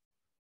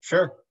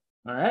 Sure.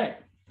 All right.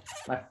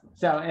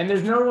 So, and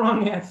there's no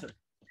wrong answer.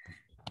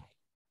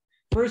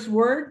 First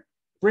word,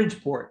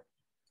 Bridgeport.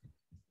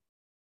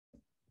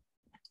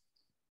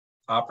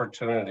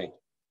 Opportunity.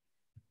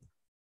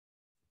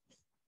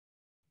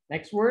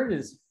 Next word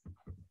is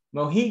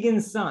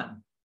Mohegan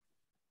Sun.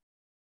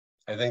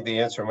 I think the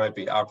answer might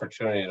be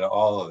opportunity to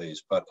all of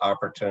these, but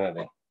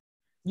opportunity.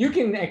 You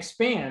can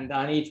expand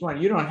on each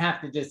one. You don't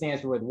have to just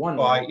answer with one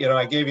well, word.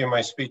 I gave you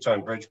my speech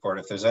on Bridgeport.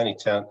 If there's any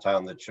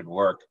town that should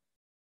work,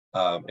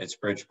 it's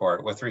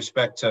Bridgeport. With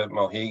respect to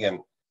Mohegan,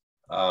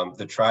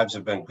 the tribes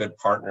have been good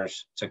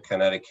partners to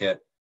Connecticut.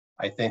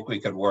 I think we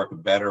could work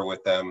better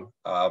with them.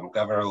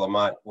 Governor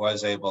Lamont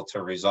was able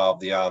to resolve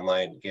the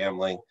online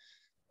gambling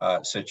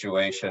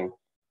situation,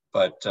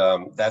 but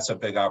that's a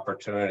big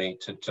opportunity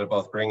to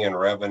both bring in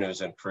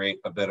revenues and create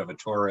a bit of a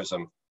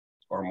tourism,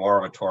 or more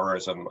of a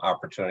tourism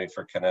opportunity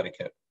for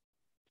Connecticut.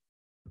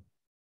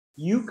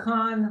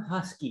 Yukon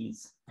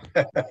Huskies.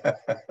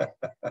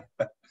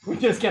 We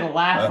just get a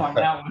laugh on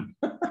that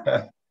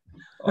one.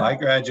 Well, I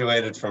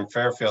graduated from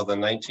Fairfield in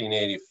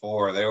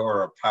 1984. They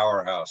were a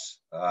powerhouse.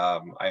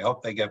 I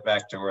hope they get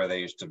back to where they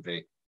used to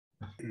be.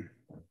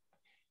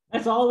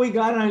 That's all we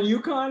got on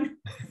UConn?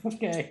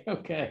 Okay,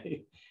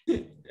 okay.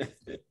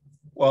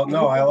 Well,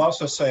 no, I'll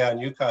also say on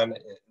UConn,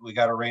 we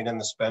got to rein in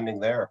the spending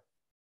there.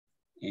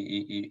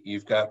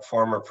 You've got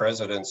former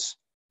presidents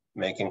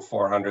making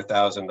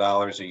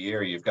 $400,000 a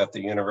year. You've got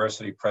the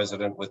university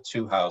president with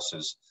 2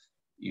 houses.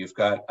 You've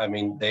got, I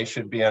mean, they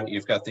should be on,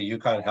 you've got the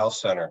UConn Health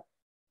Center,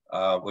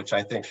 which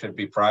I think should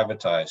be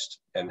privatized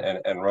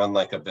and run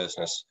like a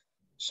business.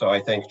 So I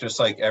think just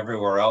like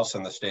everywhere else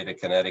in the state of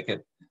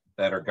Connecticut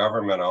that are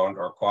government owned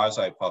or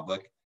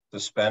quasi-public, the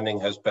spending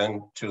has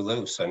been too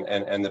loose.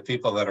 And the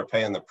people that are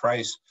paying the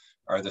price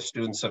are the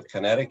students of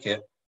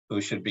Connecticut, who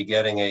should be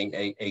getting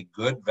a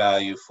good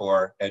value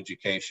for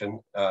education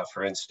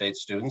for in-state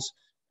students.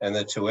 And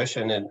the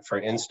tuition for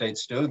in-state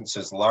students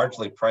has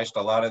largely priced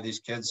a lot of these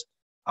kids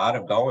out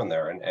of going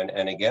there.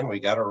 And again, we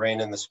got to rein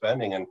in the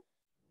spending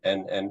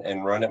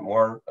and run it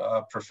more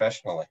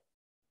professionally.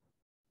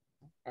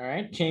 All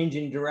right, change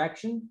in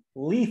direction.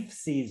 Leaf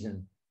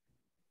season.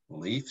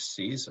 Leaf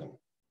season.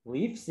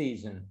 Leaf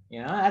season.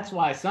 You know, that's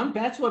why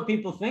that's what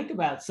people think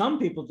about. Some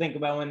people think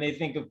about when they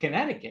think of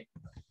Connecticut.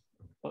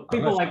 But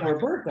people like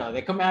Roberto,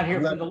 they come out here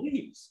for the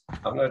leaves.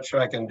 I'm not sure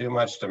I can do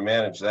much to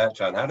manage that,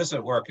 John. How does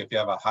it work? If you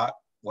have a hot,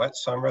 wet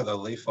summer, the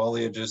leaf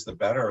foliage is the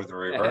better, or the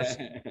reverse?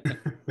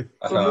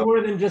 So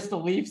more than just a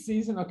leaf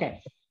season?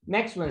 Okay.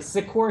 Next one is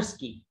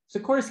Sikorsky.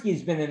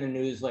 Sikorsky's been in the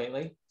news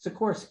lately.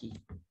 Sikorsky.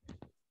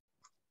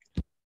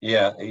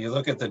 Yeah, you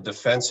look at the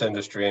defense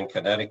industry in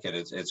Connecticut,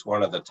 it's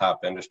one of the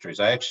top industries.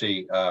 I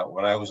actually,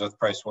 when I was with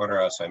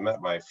Pricewaterhouse, I met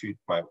I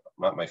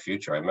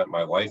met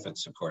my wife at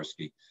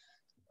Sikorsky.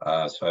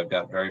 So I've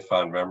got very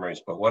fond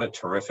memories, but what a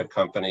terrific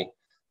company.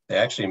 They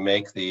actually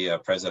make the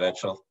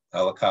presidential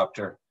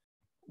helicopter.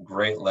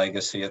 Great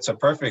legacy. It's a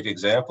perfect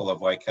example of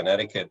why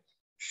Connecticut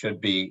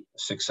should be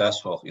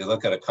successful. You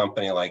look at a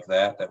company like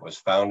that was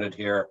founded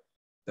here,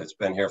 that's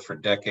been here for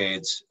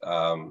decades,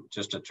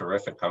 just a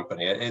terrific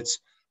company.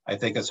 I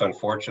think it's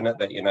unfortunate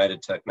that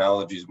United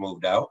Technologies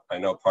moved out. I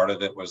know part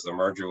of it was the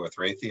merger with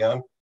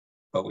Raytheon,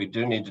 but we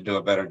do need to do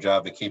a better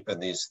job of keeping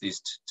these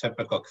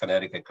typical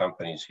Connecticut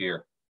companies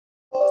here.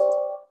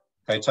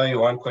 Can I tell you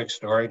one quick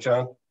story,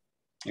 John?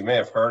 You may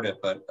have heard it,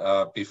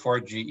 but before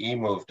GE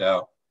moved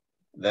out,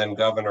 then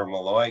Governor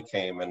Malloy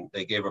came and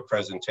they gave a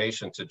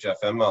presentation to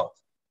Jeff Engel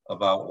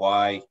about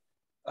why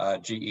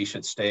GE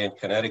should stay in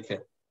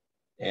Connecticut.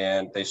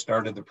 And they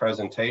started the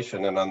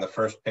presentation, and on the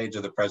first page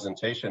of the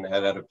presentation, it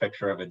had a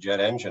picture of a jet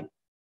engine.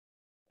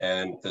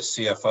 And the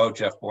CFO,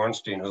 Jeff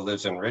Bornstein, who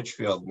lives in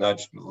Ridgefield,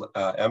 nudged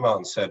Emma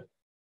and said,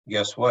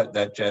 guess what?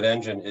 That jet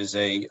engine is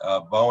a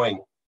Boeing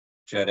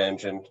jet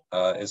engine.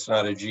 It's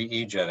not a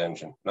GE jet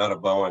engine, not a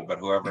Boeing, but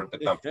whoever the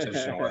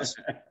competition was.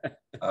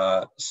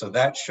 So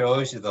that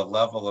shows you the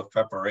level of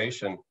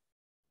preparation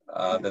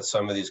that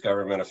some of these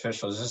government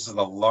officials, this is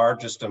the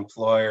largest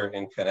employer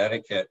in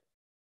Connecticut,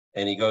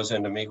 and he goes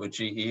in to meet with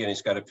GE and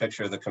he's got a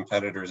picture of the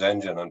competitor's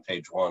engine on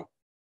page 1.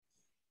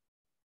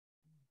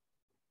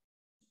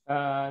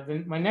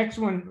 Then my next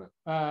one,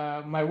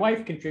 my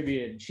wife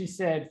contributed. She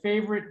said,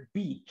 favorite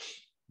beach.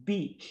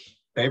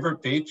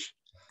 Favorite beach?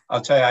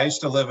 I'll tell you, I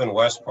used to live in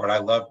Westport. I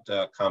loved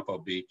Campo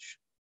Beach.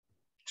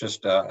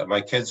 Just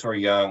my kids were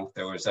young.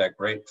 There was that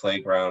great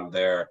playground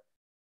there.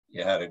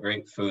 You had a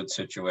great food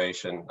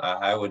situation.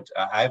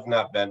 I've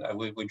not been,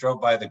 we drove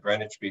by the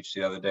Greenwich Beach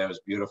the other day. It was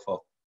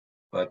beautiful,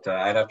 but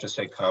I'd have to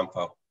say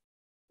Campo.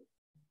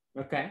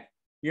 Okay.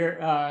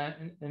 The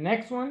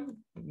next one,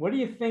 what do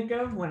you think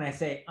of when I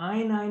say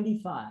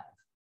I-95?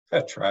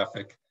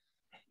 Traffic.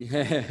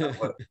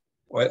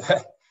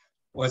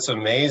 What's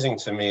amazing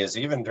to me is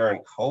even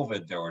during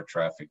COVID, there were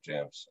traffic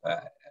jams.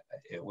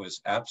 It was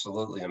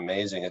absolutely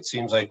amazing. It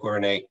seems like we're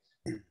in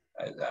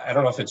I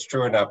don't know if it's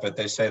true or not, but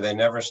they say they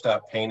never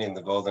stop painting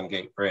the Golden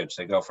Gate Bridge.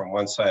 They go from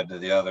one side to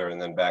the other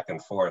and then back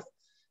and forth.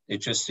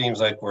 It just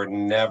seems like we're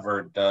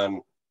never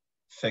done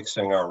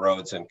fixing our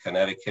roads in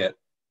Connecticut.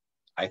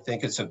 I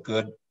think it's a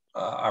good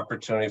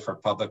opportunity for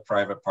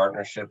public-private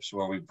partnerships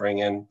where we bring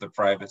in the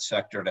private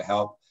sector to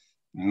help.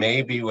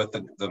 Maybe with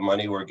the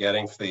money we're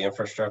getting for the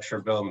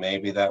infrastructure bill,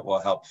 maybe that will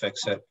help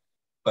fix it.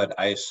 But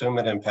I assume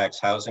it impacts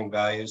housing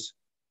values.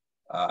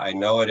 I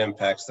know it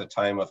impacts the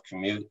time of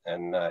commute,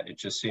 and it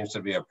just seems to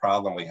be a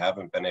problem we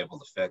haven't been able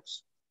to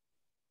fix.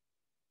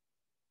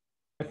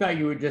 I thought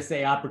you would just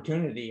say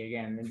opportunity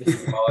again.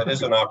 Well, it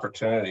is an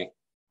opportunity.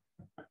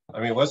 I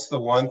mean, what's the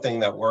one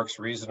thing that works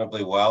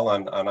reasonably well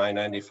on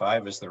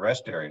I-95 is the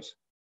rest areas.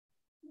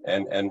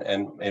 And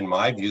in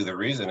my view, the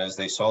reason is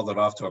they sold it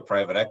off to a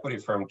private equity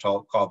firm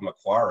called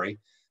Macquarie.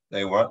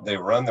 They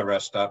run the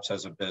rest stops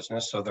as a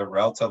business, so they're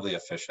relatively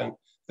efficient.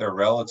 They're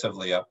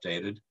relatively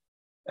updated.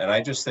 And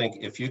I just think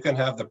if you can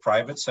have the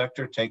private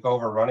sector take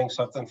over running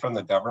something from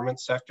the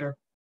government sector,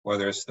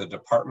 whether it's the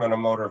Department of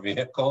Motor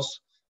Vehicles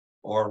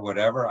or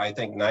whatever, I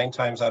think 9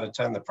 times out of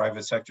 10, the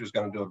private sector is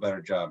going to do a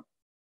better job.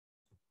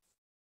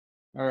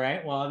 All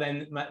right, well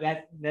then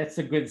that's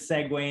a good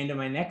segue into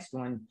my next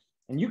one.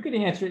 And you could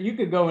answer, you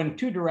could go in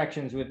two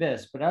directions with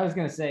this, but I was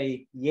going to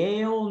say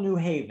Yale, New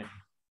Haven.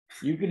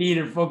 You could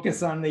either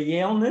focus on the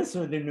Yale-ness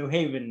or the New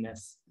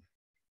Haven-ness.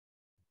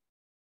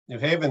 New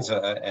Haven's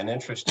an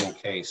interesting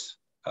case.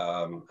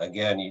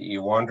 Again,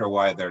 you wonder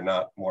why they're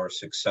not more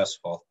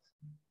successful.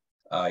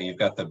 You've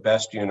got the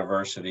best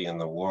university in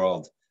the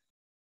world.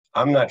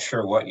 I'm not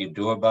sure what you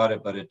do about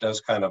it, but it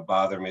does kind of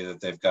bother me that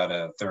they've got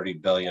a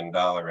 $30 billion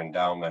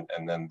endowment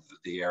and then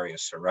the area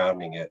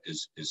surrounding it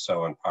is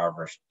so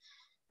impoverished.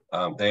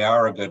 They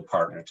are a good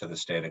partner to the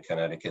state of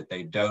Connecticut.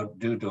 They do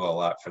a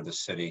lot for the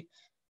city,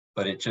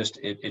 but it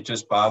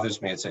just bothers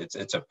me.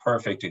 It's a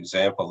perfect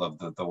example of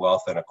the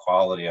wealth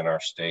inequality in our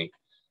state.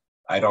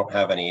 I don't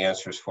have any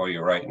answers for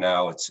you right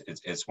now.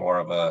 It's more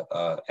of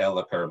a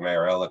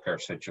Mayor Elliker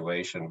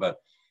situation, but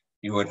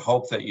you would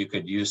hope that you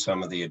could use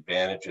some of the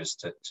advantages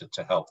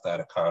to help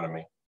that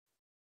economy.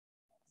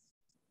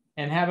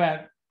 And how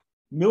about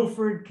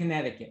Milford,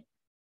 Connecticut?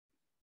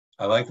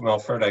 I like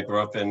Milford. I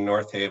grew up in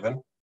North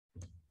Haven.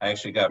 I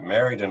actually got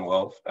married in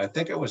I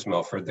think it was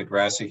Milford, the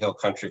Grassy Hill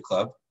Country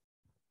Club.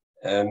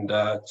 And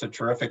it's a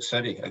terrific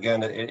city.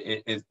 Again,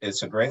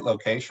 it's a great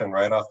location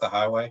right off the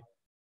highway.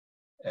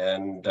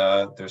 And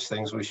there's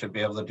things we should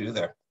be able to do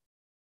there.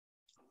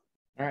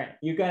 All right.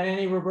 You got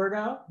any,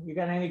 Roberto? You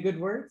got any good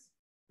words?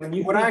 When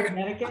you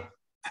Connecticut?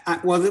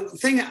 Well, the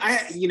thing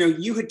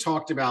you had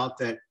talked about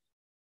that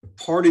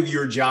part of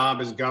your job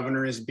as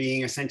governor is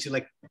being essentially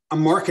like a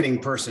marketing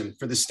person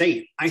for the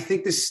state. I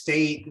think the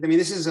state, I mean,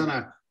 this is on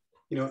a,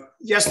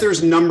 yes,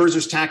 there's numbers,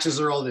 there's taxes,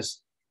 there's all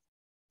this,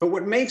 but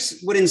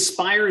what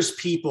inspires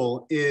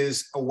people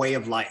is a way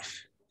of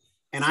life.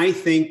 And I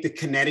think that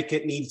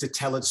Connecticut needs to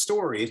tell its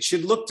story. It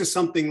should look to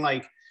something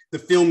like the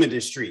film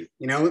industry.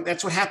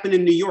 That's what happened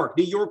in New York.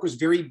 New York was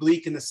very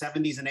bleak in the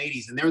 70s and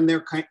 80s. And then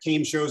there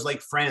came shows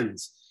like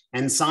Friends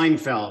and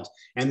Seinfeld.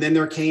 And then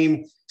there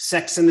came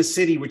Sex and the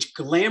City, which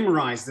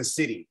glamorized the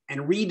city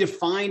and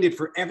redefined it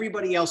for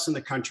everybody else in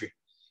the country.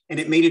 And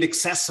it made it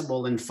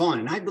accessible and fun.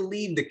 And I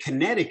believe that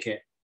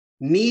Connecticut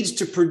needs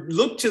to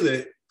look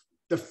to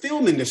the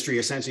film industry,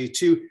 essentially,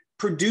 to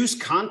produce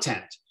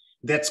content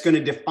that's going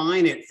to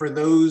define it for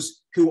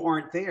those who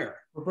aren't there.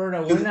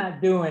 Roberto, we're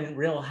not doing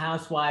Real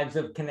Housewives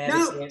of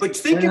Connecticut. No, but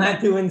think we're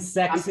not doing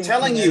Sex. I'm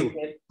telling you,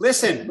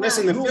 listen,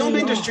 the film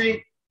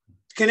industry,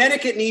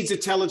 Connecticut needs to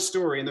tell its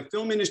story, and the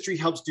film industry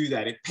helps do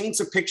that. It paints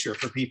a picture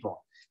for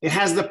people. It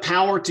has the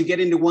power to get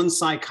into one's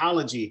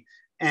psychology,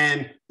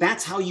 and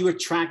that's how you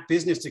attract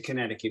business to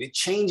Connecticut. It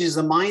changes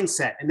the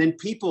mindset, and then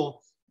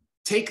people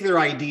take their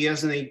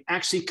ideas and they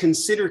actually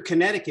consider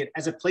Connecticut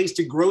as a place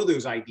to grow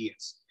those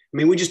ideas. I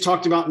mean, we just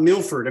talked about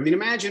Milford. I mean,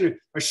 imagine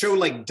a show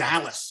like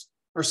Dallas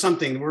or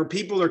something where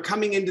people are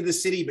coming into the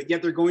city, but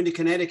yet they're going to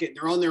Connecticut and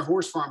they're on their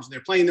horse farms and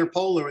they're playing their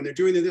polo and they're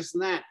doing this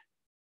and that.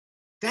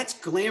 That's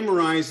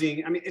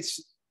glamorizing. I mean,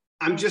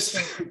 I'm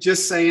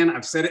just saying,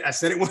 I said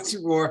it once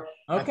before.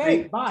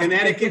 Okay, Bob,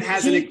 Connecticut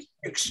has an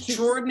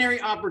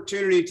extraordinary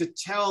opportunity to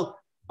tell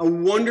a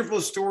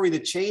wonderful story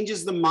that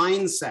changes the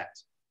mindset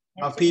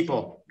of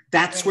people.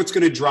 That's what's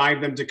going to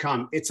drive them to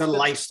come. It's a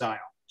lifestyle.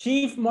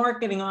 Chief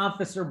Marketing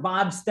Officer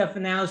Bob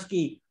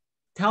Stefanowski,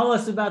 tell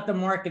us about the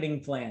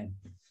marketing plan.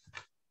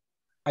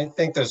 I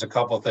think there's a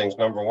couple of things.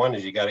 Number one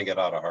is you got to get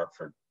out of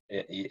Hartford.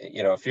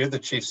 If you're the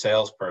chief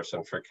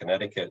salesperson for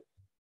Connecticut,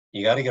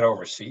 you got to get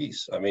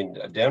overseas. I mean,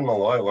 Dan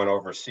Malloy went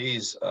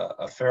overseas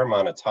a fair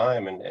amount of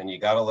time, and you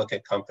got to look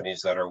at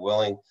companies that are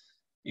willing.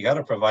 You got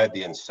to provide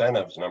the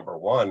incentives, number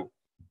one,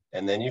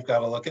 and then you've got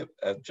to look at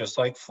just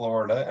like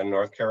Florida and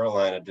North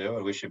Carolina do,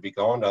 and we should be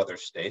going to other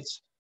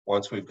states.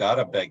 Once we've got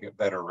a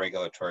better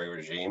regulatory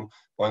regime,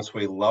 once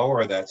we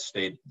lower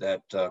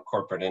that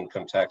corporate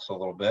income tax a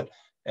little bit,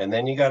 and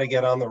then you got to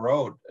get on the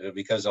road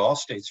because all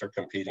states are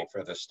competing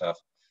for this stuff.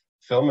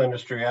 Film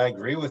industry, I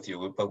agree with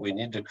you, but we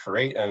need to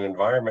create an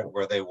environment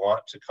where they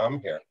want to come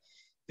here.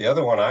 The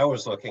other one I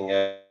was looking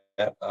at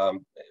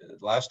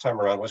last time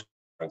around was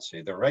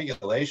currency. The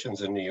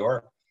regulations in New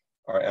York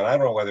are, and I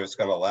don't know whether it's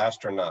going to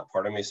last or not.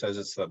 Part of me says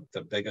it's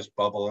the biggest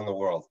bubble in the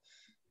world.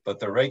 But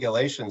the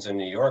regulations in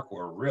New York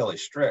were really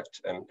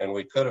strict, and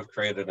we could have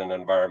created an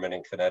environment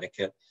in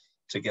Connecticut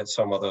to get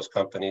some of those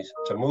companies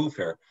to move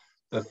here.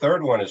 The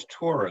third one is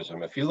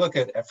tourism. If you look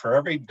at, for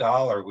every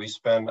dollar we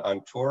spend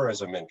on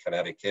tourism in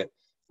Connecticut,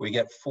 we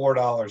get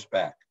 $4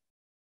 back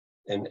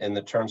in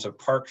the terms of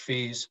park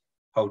fees,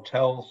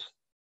 hotels,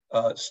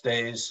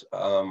 stays,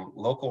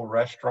 local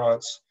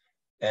restaurants.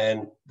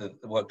 And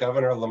what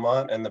Governor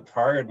Lamont and the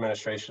prior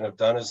administration have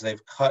done is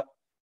they've cut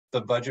the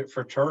budget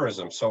for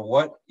tourism. So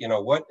what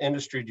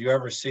industry do you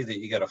ever see that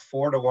you get a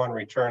 4-to-1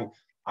 return?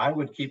 I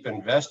would keep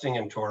investing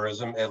in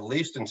tourism at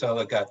least until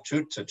it got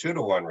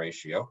 2-to-1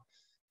 ratio.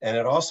 And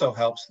it also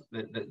helps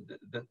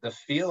the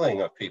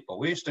feeling of people.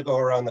 We used to go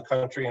around the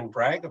country and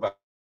brag about it.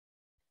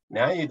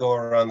 Now you go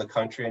around the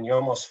country and you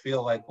almost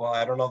feel like, well,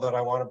 I don't know that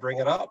I want to bring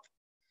it up.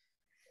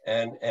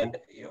 And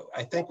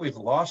I think we've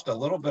lost a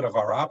little bit of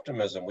our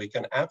optimism. We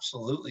can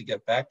absolutely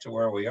get back to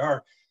where we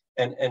are.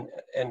 And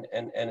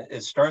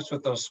it starts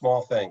with those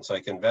small things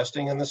like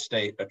investing in the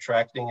state,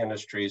 attracting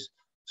industries,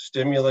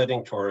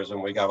 stimulating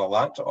tourism. We got a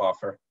lot to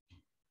offer.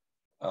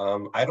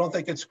 I don't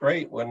think it's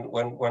great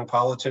when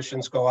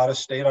politicians go out of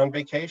state on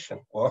vacation.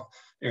 Well,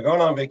 you're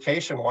going on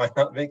vacation, why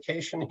not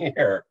vacation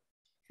here?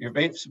 You're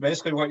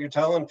basically what you're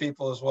telling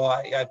people is, well,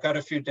 I've got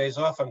a few days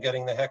off, I'm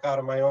getting the heck out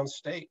of my own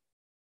state.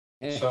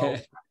 So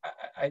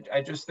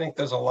I just think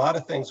there's a lot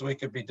of things we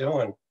could be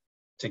doing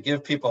to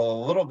give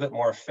people a little bit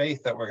more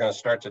faith that we're going to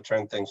start to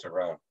turn things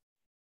around.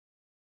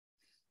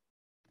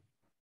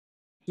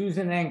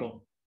 Susan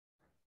Engel,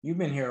 you've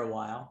been here a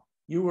while.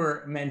 You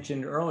were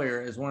mentioned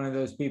earlier as one of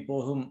those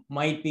people who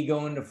might be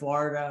going to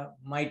Florida,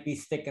 might be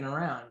sticking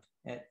around.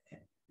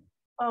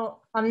 Oh,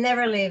 I'm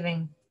never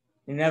leaving.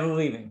 You're never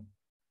leaving.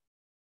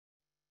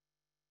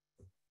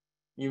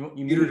 You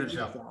muted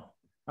yourself.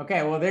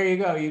 Okay, well, there you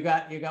go. You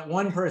got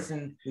one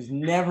person who's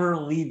never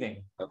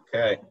leaving.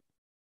 Okay.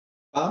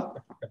 Bob,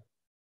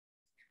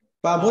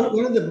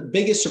 one of the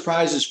biggest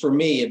surprises for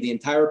me of the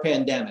entire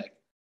pandemic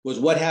was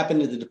what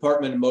happened to the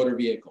Department of Motor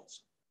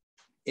Vehicles.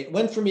 It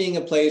went from being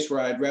a place where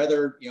I'd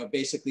rather,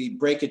 basically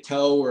break a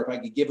toe, or if I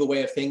could give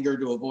away a finger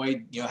to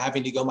avoid,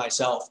 having to go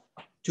myself,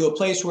 to a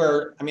place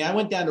where, I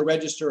went down to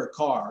register a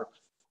car,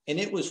 and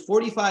it was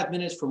 45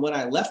 minutes from when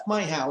I left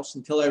my house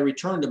until I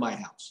returned to my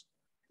house.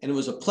 And it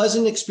was a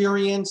pleasant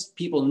experience.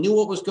 People knew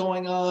what was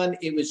going on.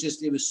 It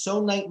was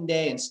so night and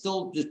day, and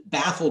still just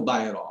baffled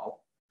by it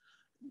all.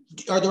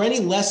 Are there any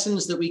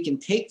lessons that we can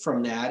take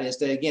from that as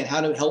to, again,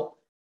 how to help,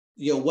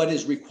 what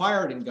is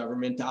required in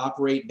government to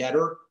operate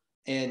better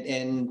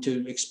and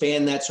to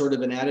expand that sort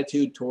of an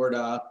attitude toward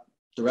the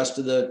rest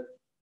of the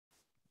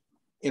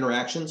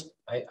interactions?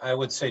 I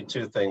would say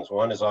two things.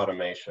 One is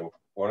automation.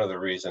 One of the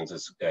reasons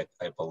is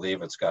I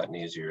believe it's gotten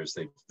easier is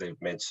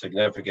they've made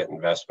significant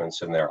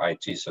investments in their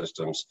IT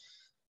systems.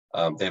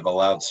 They've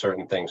allowed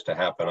certain things to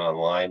happen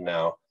online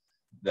now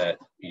that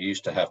you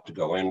used to have to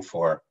go in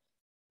for.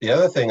 The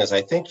other thing is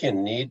I think you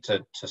need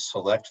to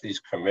select these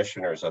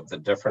commissioners of the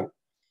different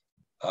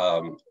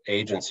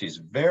agencies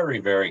very,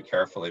 very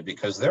carefully,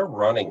 because they're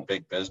running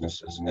big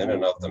businesses in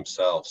and of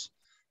themselves.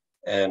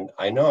 And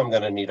I know I'm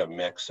going to need a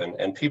mix,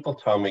 and people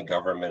tell me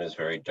government is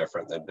very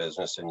different than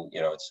business, and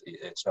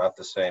it's not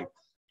the same.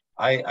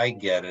 I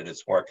get it.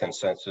 It's more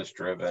consensus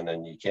driven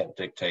and you can't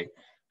dictate,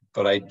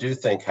 but I do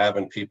think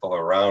having people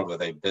around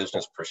with a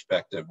business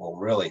perspective will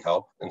really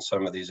help in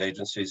some of these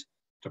agencies,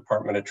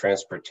 Department of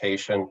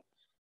Transportation,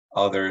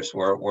 others,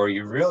 where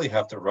you really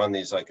have to run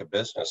these like a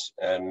business.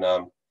 And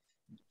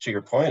to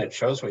your point, it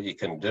shows what you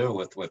can do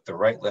with the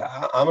right.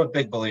 I'm a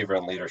big believer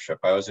in leadership.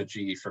 I was at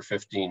GE for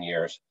 15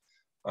 years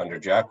under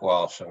Jack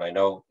Walsh, and I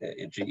know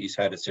GE's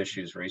had its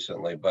issues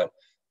recently, but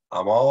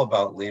I'm all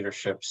about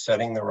leadership,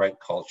 setting the right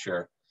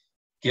culture,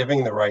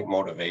 giving the right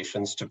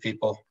motivations to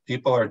people.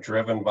 People are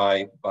driven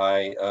by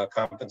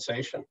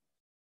compensation.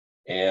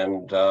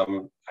 And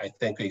I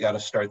think we got to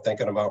start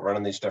thinking about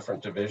running these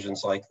different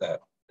divisions like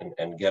that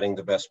and getting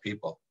the best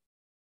people.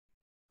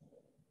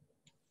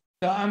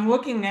 So I'm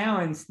looking now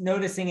and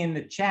noticing in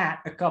the chat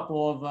a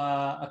couple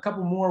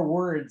more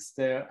words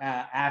to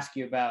ask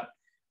you about.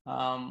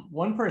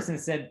 One person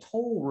said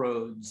toll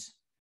roads.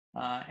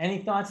 Any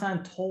thoughts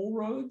on toll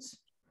roads?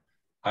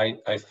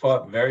 I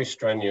fought very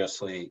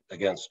strenuously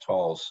against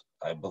tolls.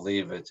 I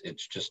believe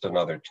it's just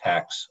another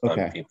tax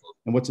on people.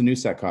 And what's a new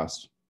set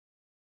cost?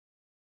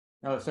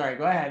 Oh, sorry,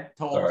 go ahead.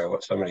 Tolls. Sorry,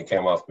 somebody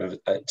came off.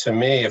 To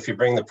me, if you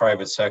bring the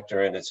private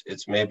sector in,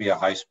 it's maybe a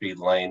high-speed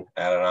lane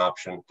at an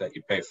option that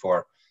you pay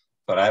for,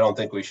 but I don't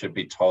think we should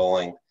be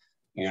tolling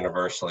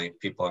universally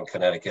people in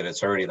Connecticut.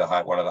 It's already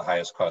one of the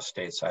highest cost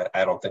states.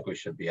 I don't think we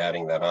should be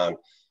adding that on.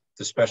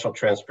 The Special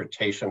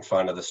Transportation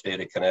Fund of the state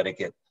of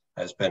Connecticut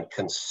has been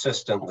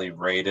consistently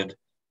rated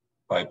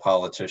by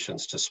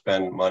politicians to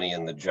spend money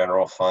in the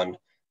general fund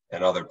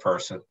and other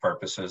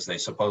purposes. They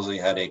supposedly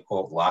had a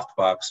quote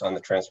lockbox on the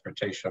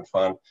transportation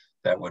fund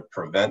that would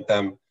prevent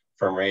them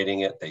from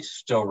rating it. They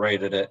still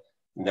rated it.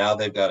 Now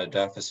they've got a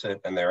deficit,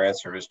 and their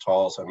answer is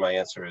tolls. And my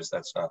answer is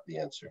that's not the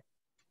answer.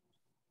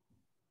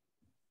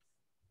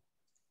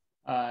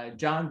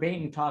 John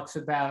Baton talks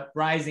about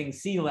rising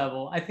sea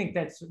level. I think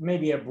that's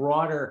maybe a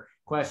broader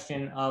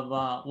question of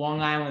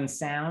Long Island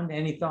Sound.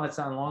 Any thoughts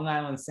on Long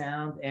Island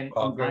Sound and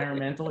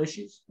environmental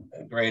issues?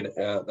 Great.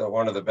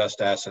 One of the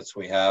best assets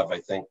we have.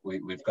 I think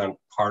we've gone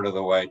part of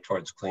the way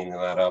towards cleaning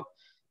that up.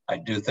 I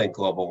do think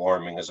global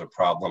warming is a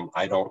problem.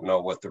 I don't know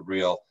what the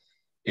real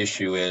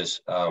issue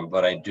is,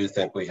 but I do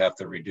think we have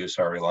to reduce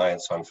our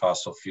reliance on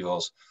fossil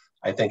fuels.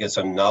 I think it's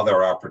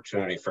another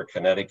opportunity for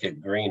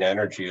Connecticut. Green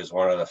energy is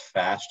one of the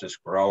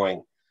fastest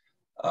growing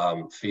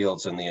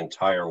fields in the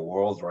entire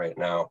world right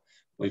now.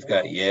 We've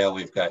got Yale,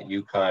 we've got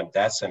UConn.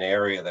 That's an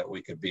area that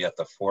we could be at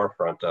the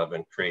forefront of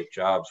and create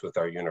jobs with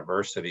our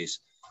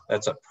universities.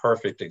 That's a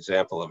perfect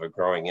example of a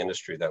growing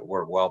industry that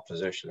we're well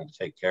positioned to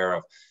take care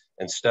of.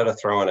 Instead of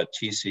throwing a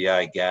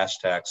TCI gas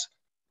tax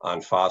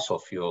on fossil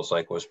fuels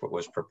like was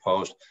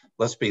proposed,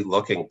 let's be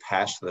looking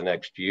past the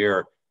next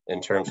year in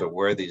terms of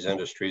where these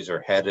industries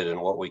are headed and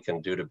what we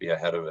can do to be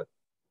ahead of it.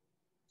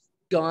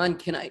 Don,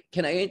 can I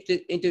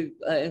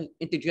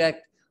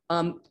interject?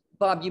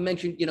 Bob, you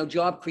mentioned,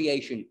 job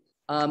creation.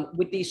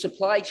 With these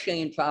supply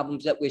chain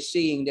problems that we're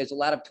seeing, there's a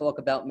lot of talk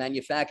about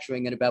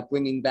manufacturing and about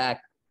bringing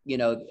back, you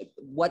know,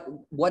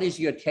 what is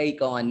your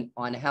take on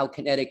how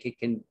Connecticut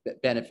can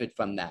benefit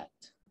from that?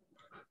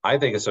 I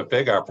think it's a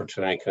big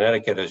opportunity.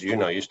 Connecticut, as you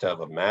know, used to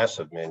have a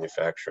massive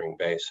manufacturing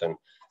base.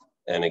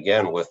 And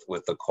again, with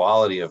the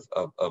quality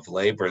of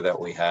labor that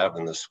we have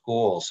in the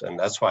schools. And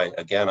that's why,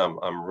 again,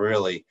 I'm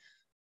really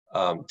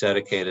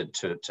dedicated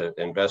to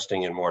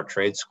investing in more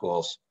trade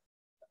schools.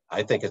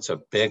 I think it's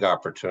a big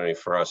opportunity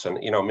for us.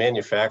 And, you know,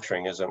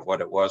 manufacturing isn't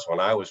what it was when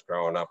I was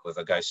growing up with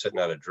a guy sitting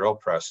at a drill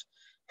press.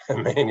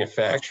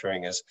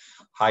 Manufacturing is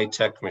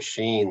high-tech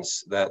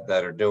machines that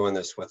are doing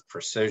this with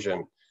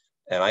precision.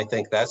 And I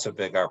think that's a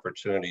big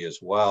opportunity as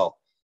well.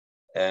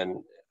 And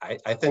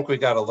I think we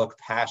got to look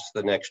past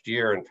the next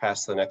year and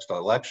past the next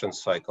election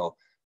cycle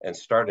and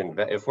start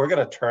if we're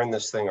going to turn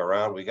this thing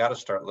around, we got to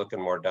start looking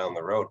more down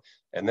the road.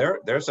 And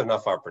there's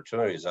enough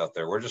opportunities out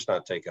there. We're just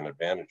not taking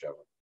advantage of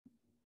it.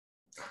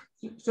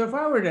 So if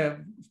I were to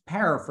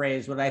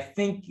paraphrase what I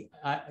think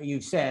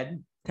you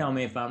said, tell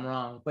me if I'm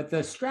wrong, but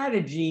the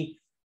strategy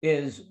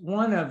is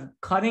one of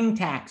cutting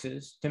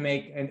taxes to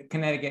make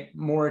Connecticut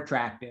more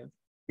attractive.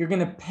 You're going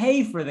to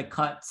pay for the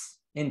cuts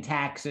in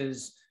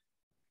taxes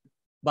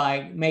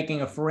by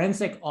making a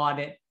forensic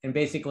audit and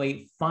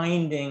basically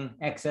finding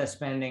excess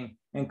spending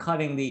and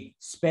cutting the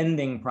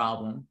spending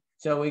problem.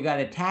 So we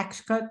got a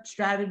tax cut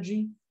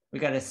strategy, we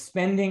got a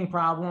spending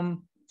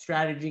problem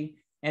strategy,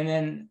 and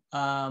then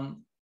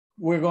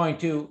we're going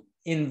to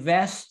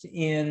invest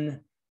in,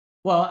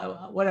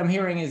 well, what I'm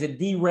hearing is a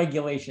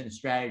deregulation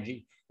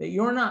strategy, that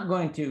you're not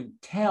going to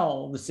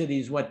tell the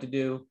cities what to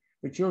do,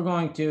 but you're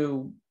going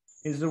to,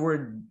 is the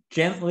word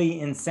gently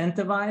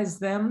incentivize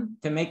them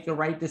to make the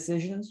right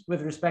decisions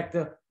with respect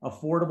to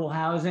affordable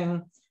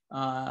housing,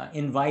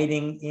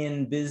 inviting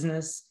in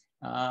business,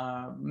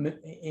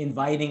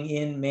 inviting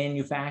in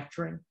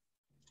manufacturing?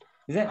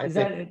 Is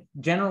that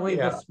generally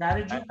the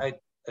strategy?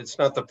 It's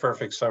not the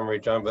perfect summary,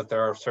 John, but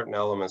there are certain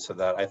elements of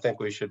that. I think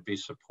we should be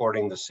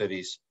supporting the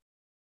cities.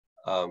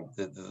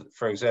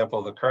 For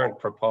example, the current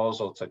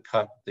proposal to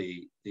cut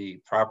the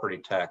property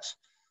tax,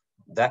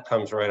 that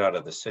comes right out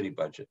of the city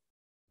budget.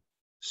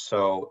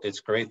 So it's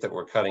great that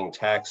we're cutting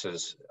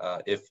taxes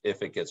if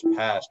it gets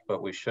passed,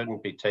 but we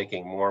shouldn't be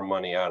taking more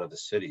money out of the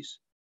cities.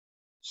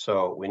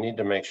 So we need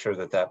to make sure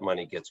that that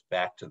money gets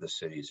back to the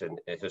cities, and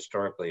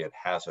historically it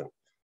hasn't.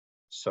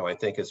 So I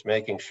think it's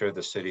making sure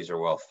the cities are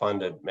well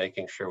funded,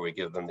 making sure we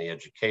give them the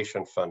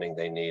education funding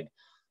they need,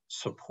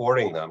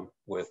 supporting them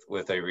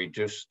with a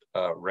reduced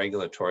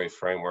regulatory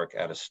framework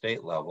at a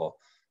state level.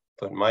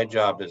 But my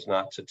job is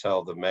not to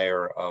tell the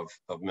mayor of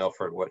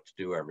Milford what to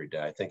do every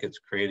day. I think it's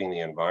creating the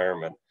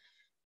environment.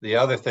 The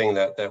other thing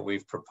that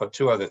we've proposed,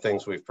 two other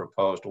things we've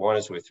proposed. One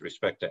is with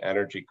respect to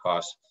energy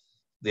costs.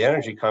 The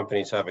energy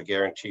companies have a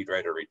guaranteed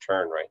rate of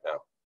return right now.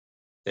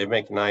 They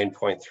make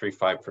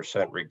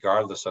 9.35%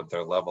 regardless of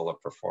their level of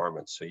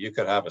performance. So you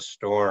could have a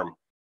storm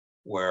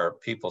where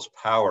people's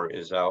power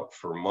is out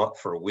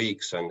for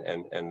weeks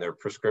and their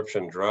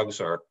prescription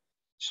drugs are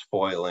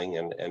spoiling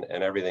and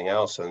everything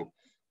else.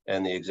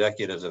 And the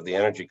executives of the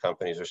energy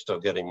companies are still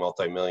getting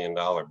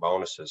multi-million-dollar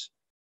bonuses.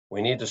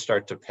 We need to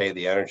start to pay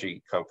the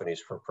energy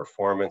companies for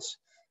performance.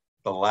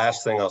 The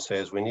last thing I'll say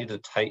is we need to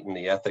tighten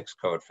the ethics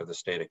code for the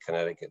state of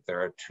Connecticut.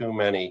 There are too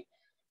many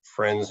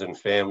friends and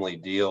family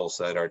deals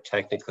that are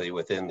technically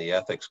within the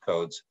ethics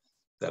codes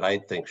that I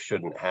think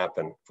shouldn't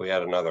happen. If we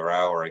had another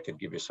hour, I could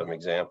give you some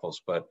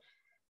examples. But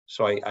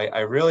so I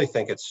really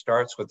think it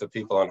starts with the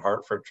people in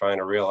Hartford trying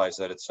to realize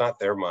that it's not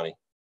their money.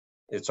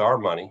 It's our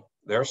money.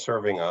 They're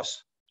serving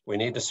us. We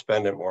need to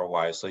spend it more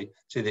wisely.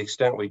 To the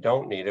extent we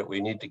don't need it, we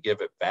need to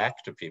give it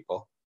back to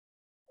people.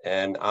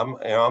 And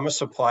I'm a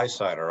supply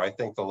sider. I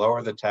think the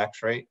lower the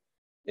tax rate,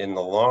 in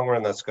the long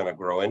run, that's going to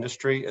grow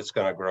industry. It's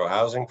going to grow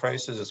housing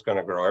prices. It's going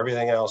to grow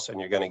everything else. And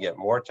you're going to get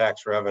more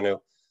tax revenue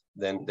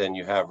than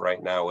you have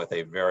right now with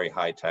a very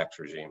high tax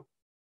regime.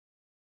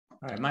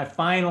 All right, my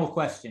final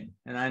question,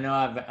 and I know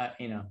I've,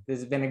 this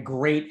has been a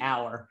great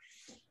hour.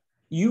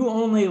 You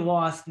only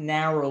lost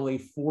narrowly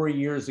 4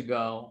 years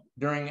ago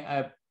during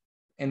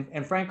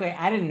and frankly,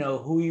 I didn't know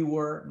who you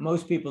were.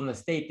 Most people in the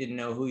state didn't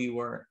know who you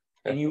were,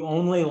 and you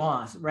only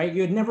lost, right?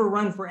 You had never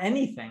run for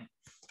anything.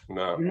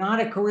 No. You're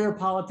not a career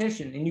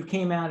politician, and you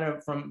came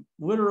out from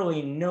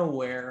literally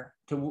nowhere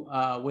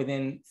to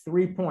within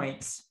 3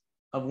 points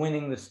of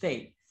winning the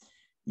state.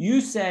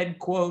 You said,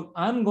 quote,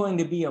 "I'm going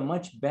to be a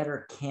much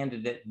better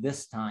candidate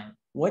this time."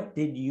 What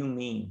did you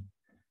mean?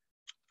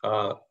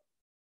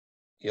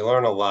 You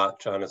learn a lot,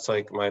 John. It's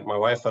like my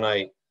wife and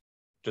I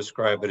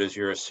describe it as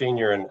you're a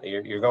senior and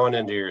you're going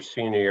into your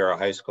senior year of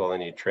high school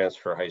and you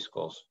transfer high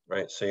schools,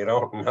 right? So you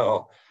don't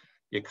know,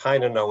 you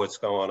kind of know what's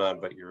going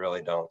on, but you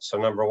really don't. So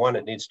number one,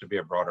 it needs to be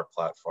a broader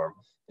platform.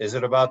 Is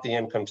it about the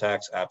income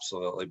tax?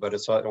 Absolutely. But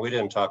we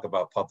didn't talk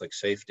about public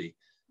safety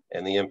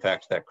and the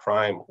impact that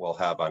crime will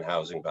have on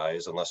housing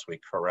values unless we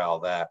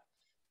corral that.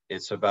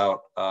 It's about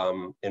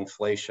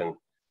inflation.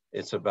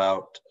 It's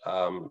about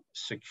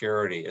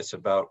security. It's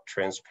about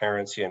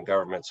transparency in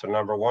government. So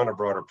number one, a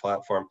broader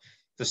platform.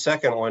 The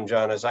second one,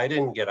 John, is I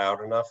didn't get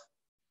out enough.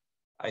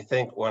 I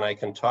think when I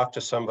can talk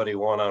to somebody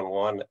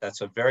one-on-one,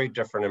 that's a very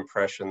different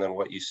impression than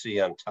what you see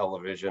on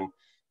television.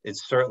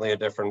 It's certainly a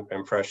different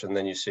impression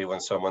than you see when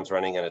someone's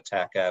running an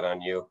attack ad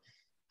on you,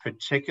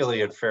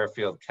 particularly in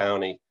Fairfield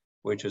County,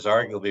 which is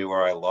arguably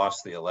where I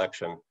lost the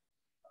election.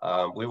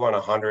 We won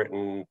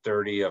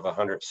 130 of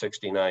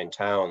 169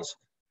 towns,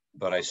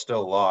 but I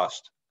still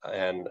lost.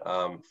 And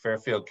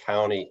Fairfield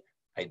County,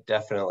 I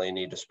definitely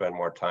need to spend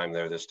more time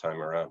there this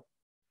time around.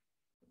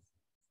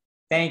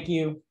 Thank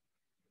you.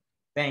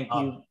 Thank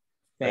you.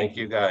 Thank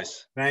you,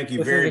 guys. Thank you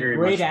This very, is a very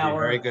great much.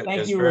 hour. Very good.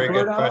 Thank It's you, very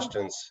good Roberto.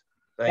 questions.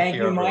 Thank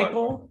you, everyone.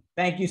 Michael.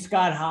 Thank you,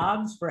 Scott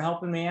Hobbs, for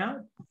helping me out.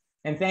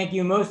 And thank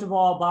you most of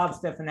all, Bob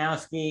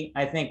Stefanowski.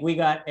 I think we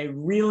got a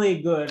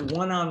really good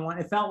one-on-one.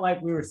 It felt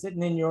like we were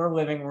sitting in your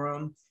living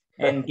room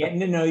and getting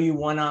to know you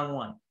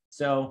one-on-one.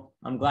 So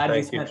I'm glad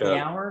we Thank you, spent the John.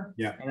 hour.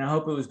 Yeah. And I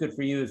hope it was good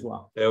for you as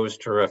well. It was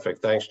terrific.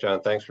 Thanks,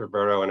 John. Thanks,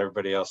 Roberto, and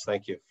everybody else.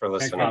 Thank you for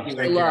Thanks, listening. Bob. Good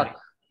Take care. luck.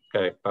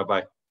 Okay,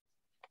 bye-bye.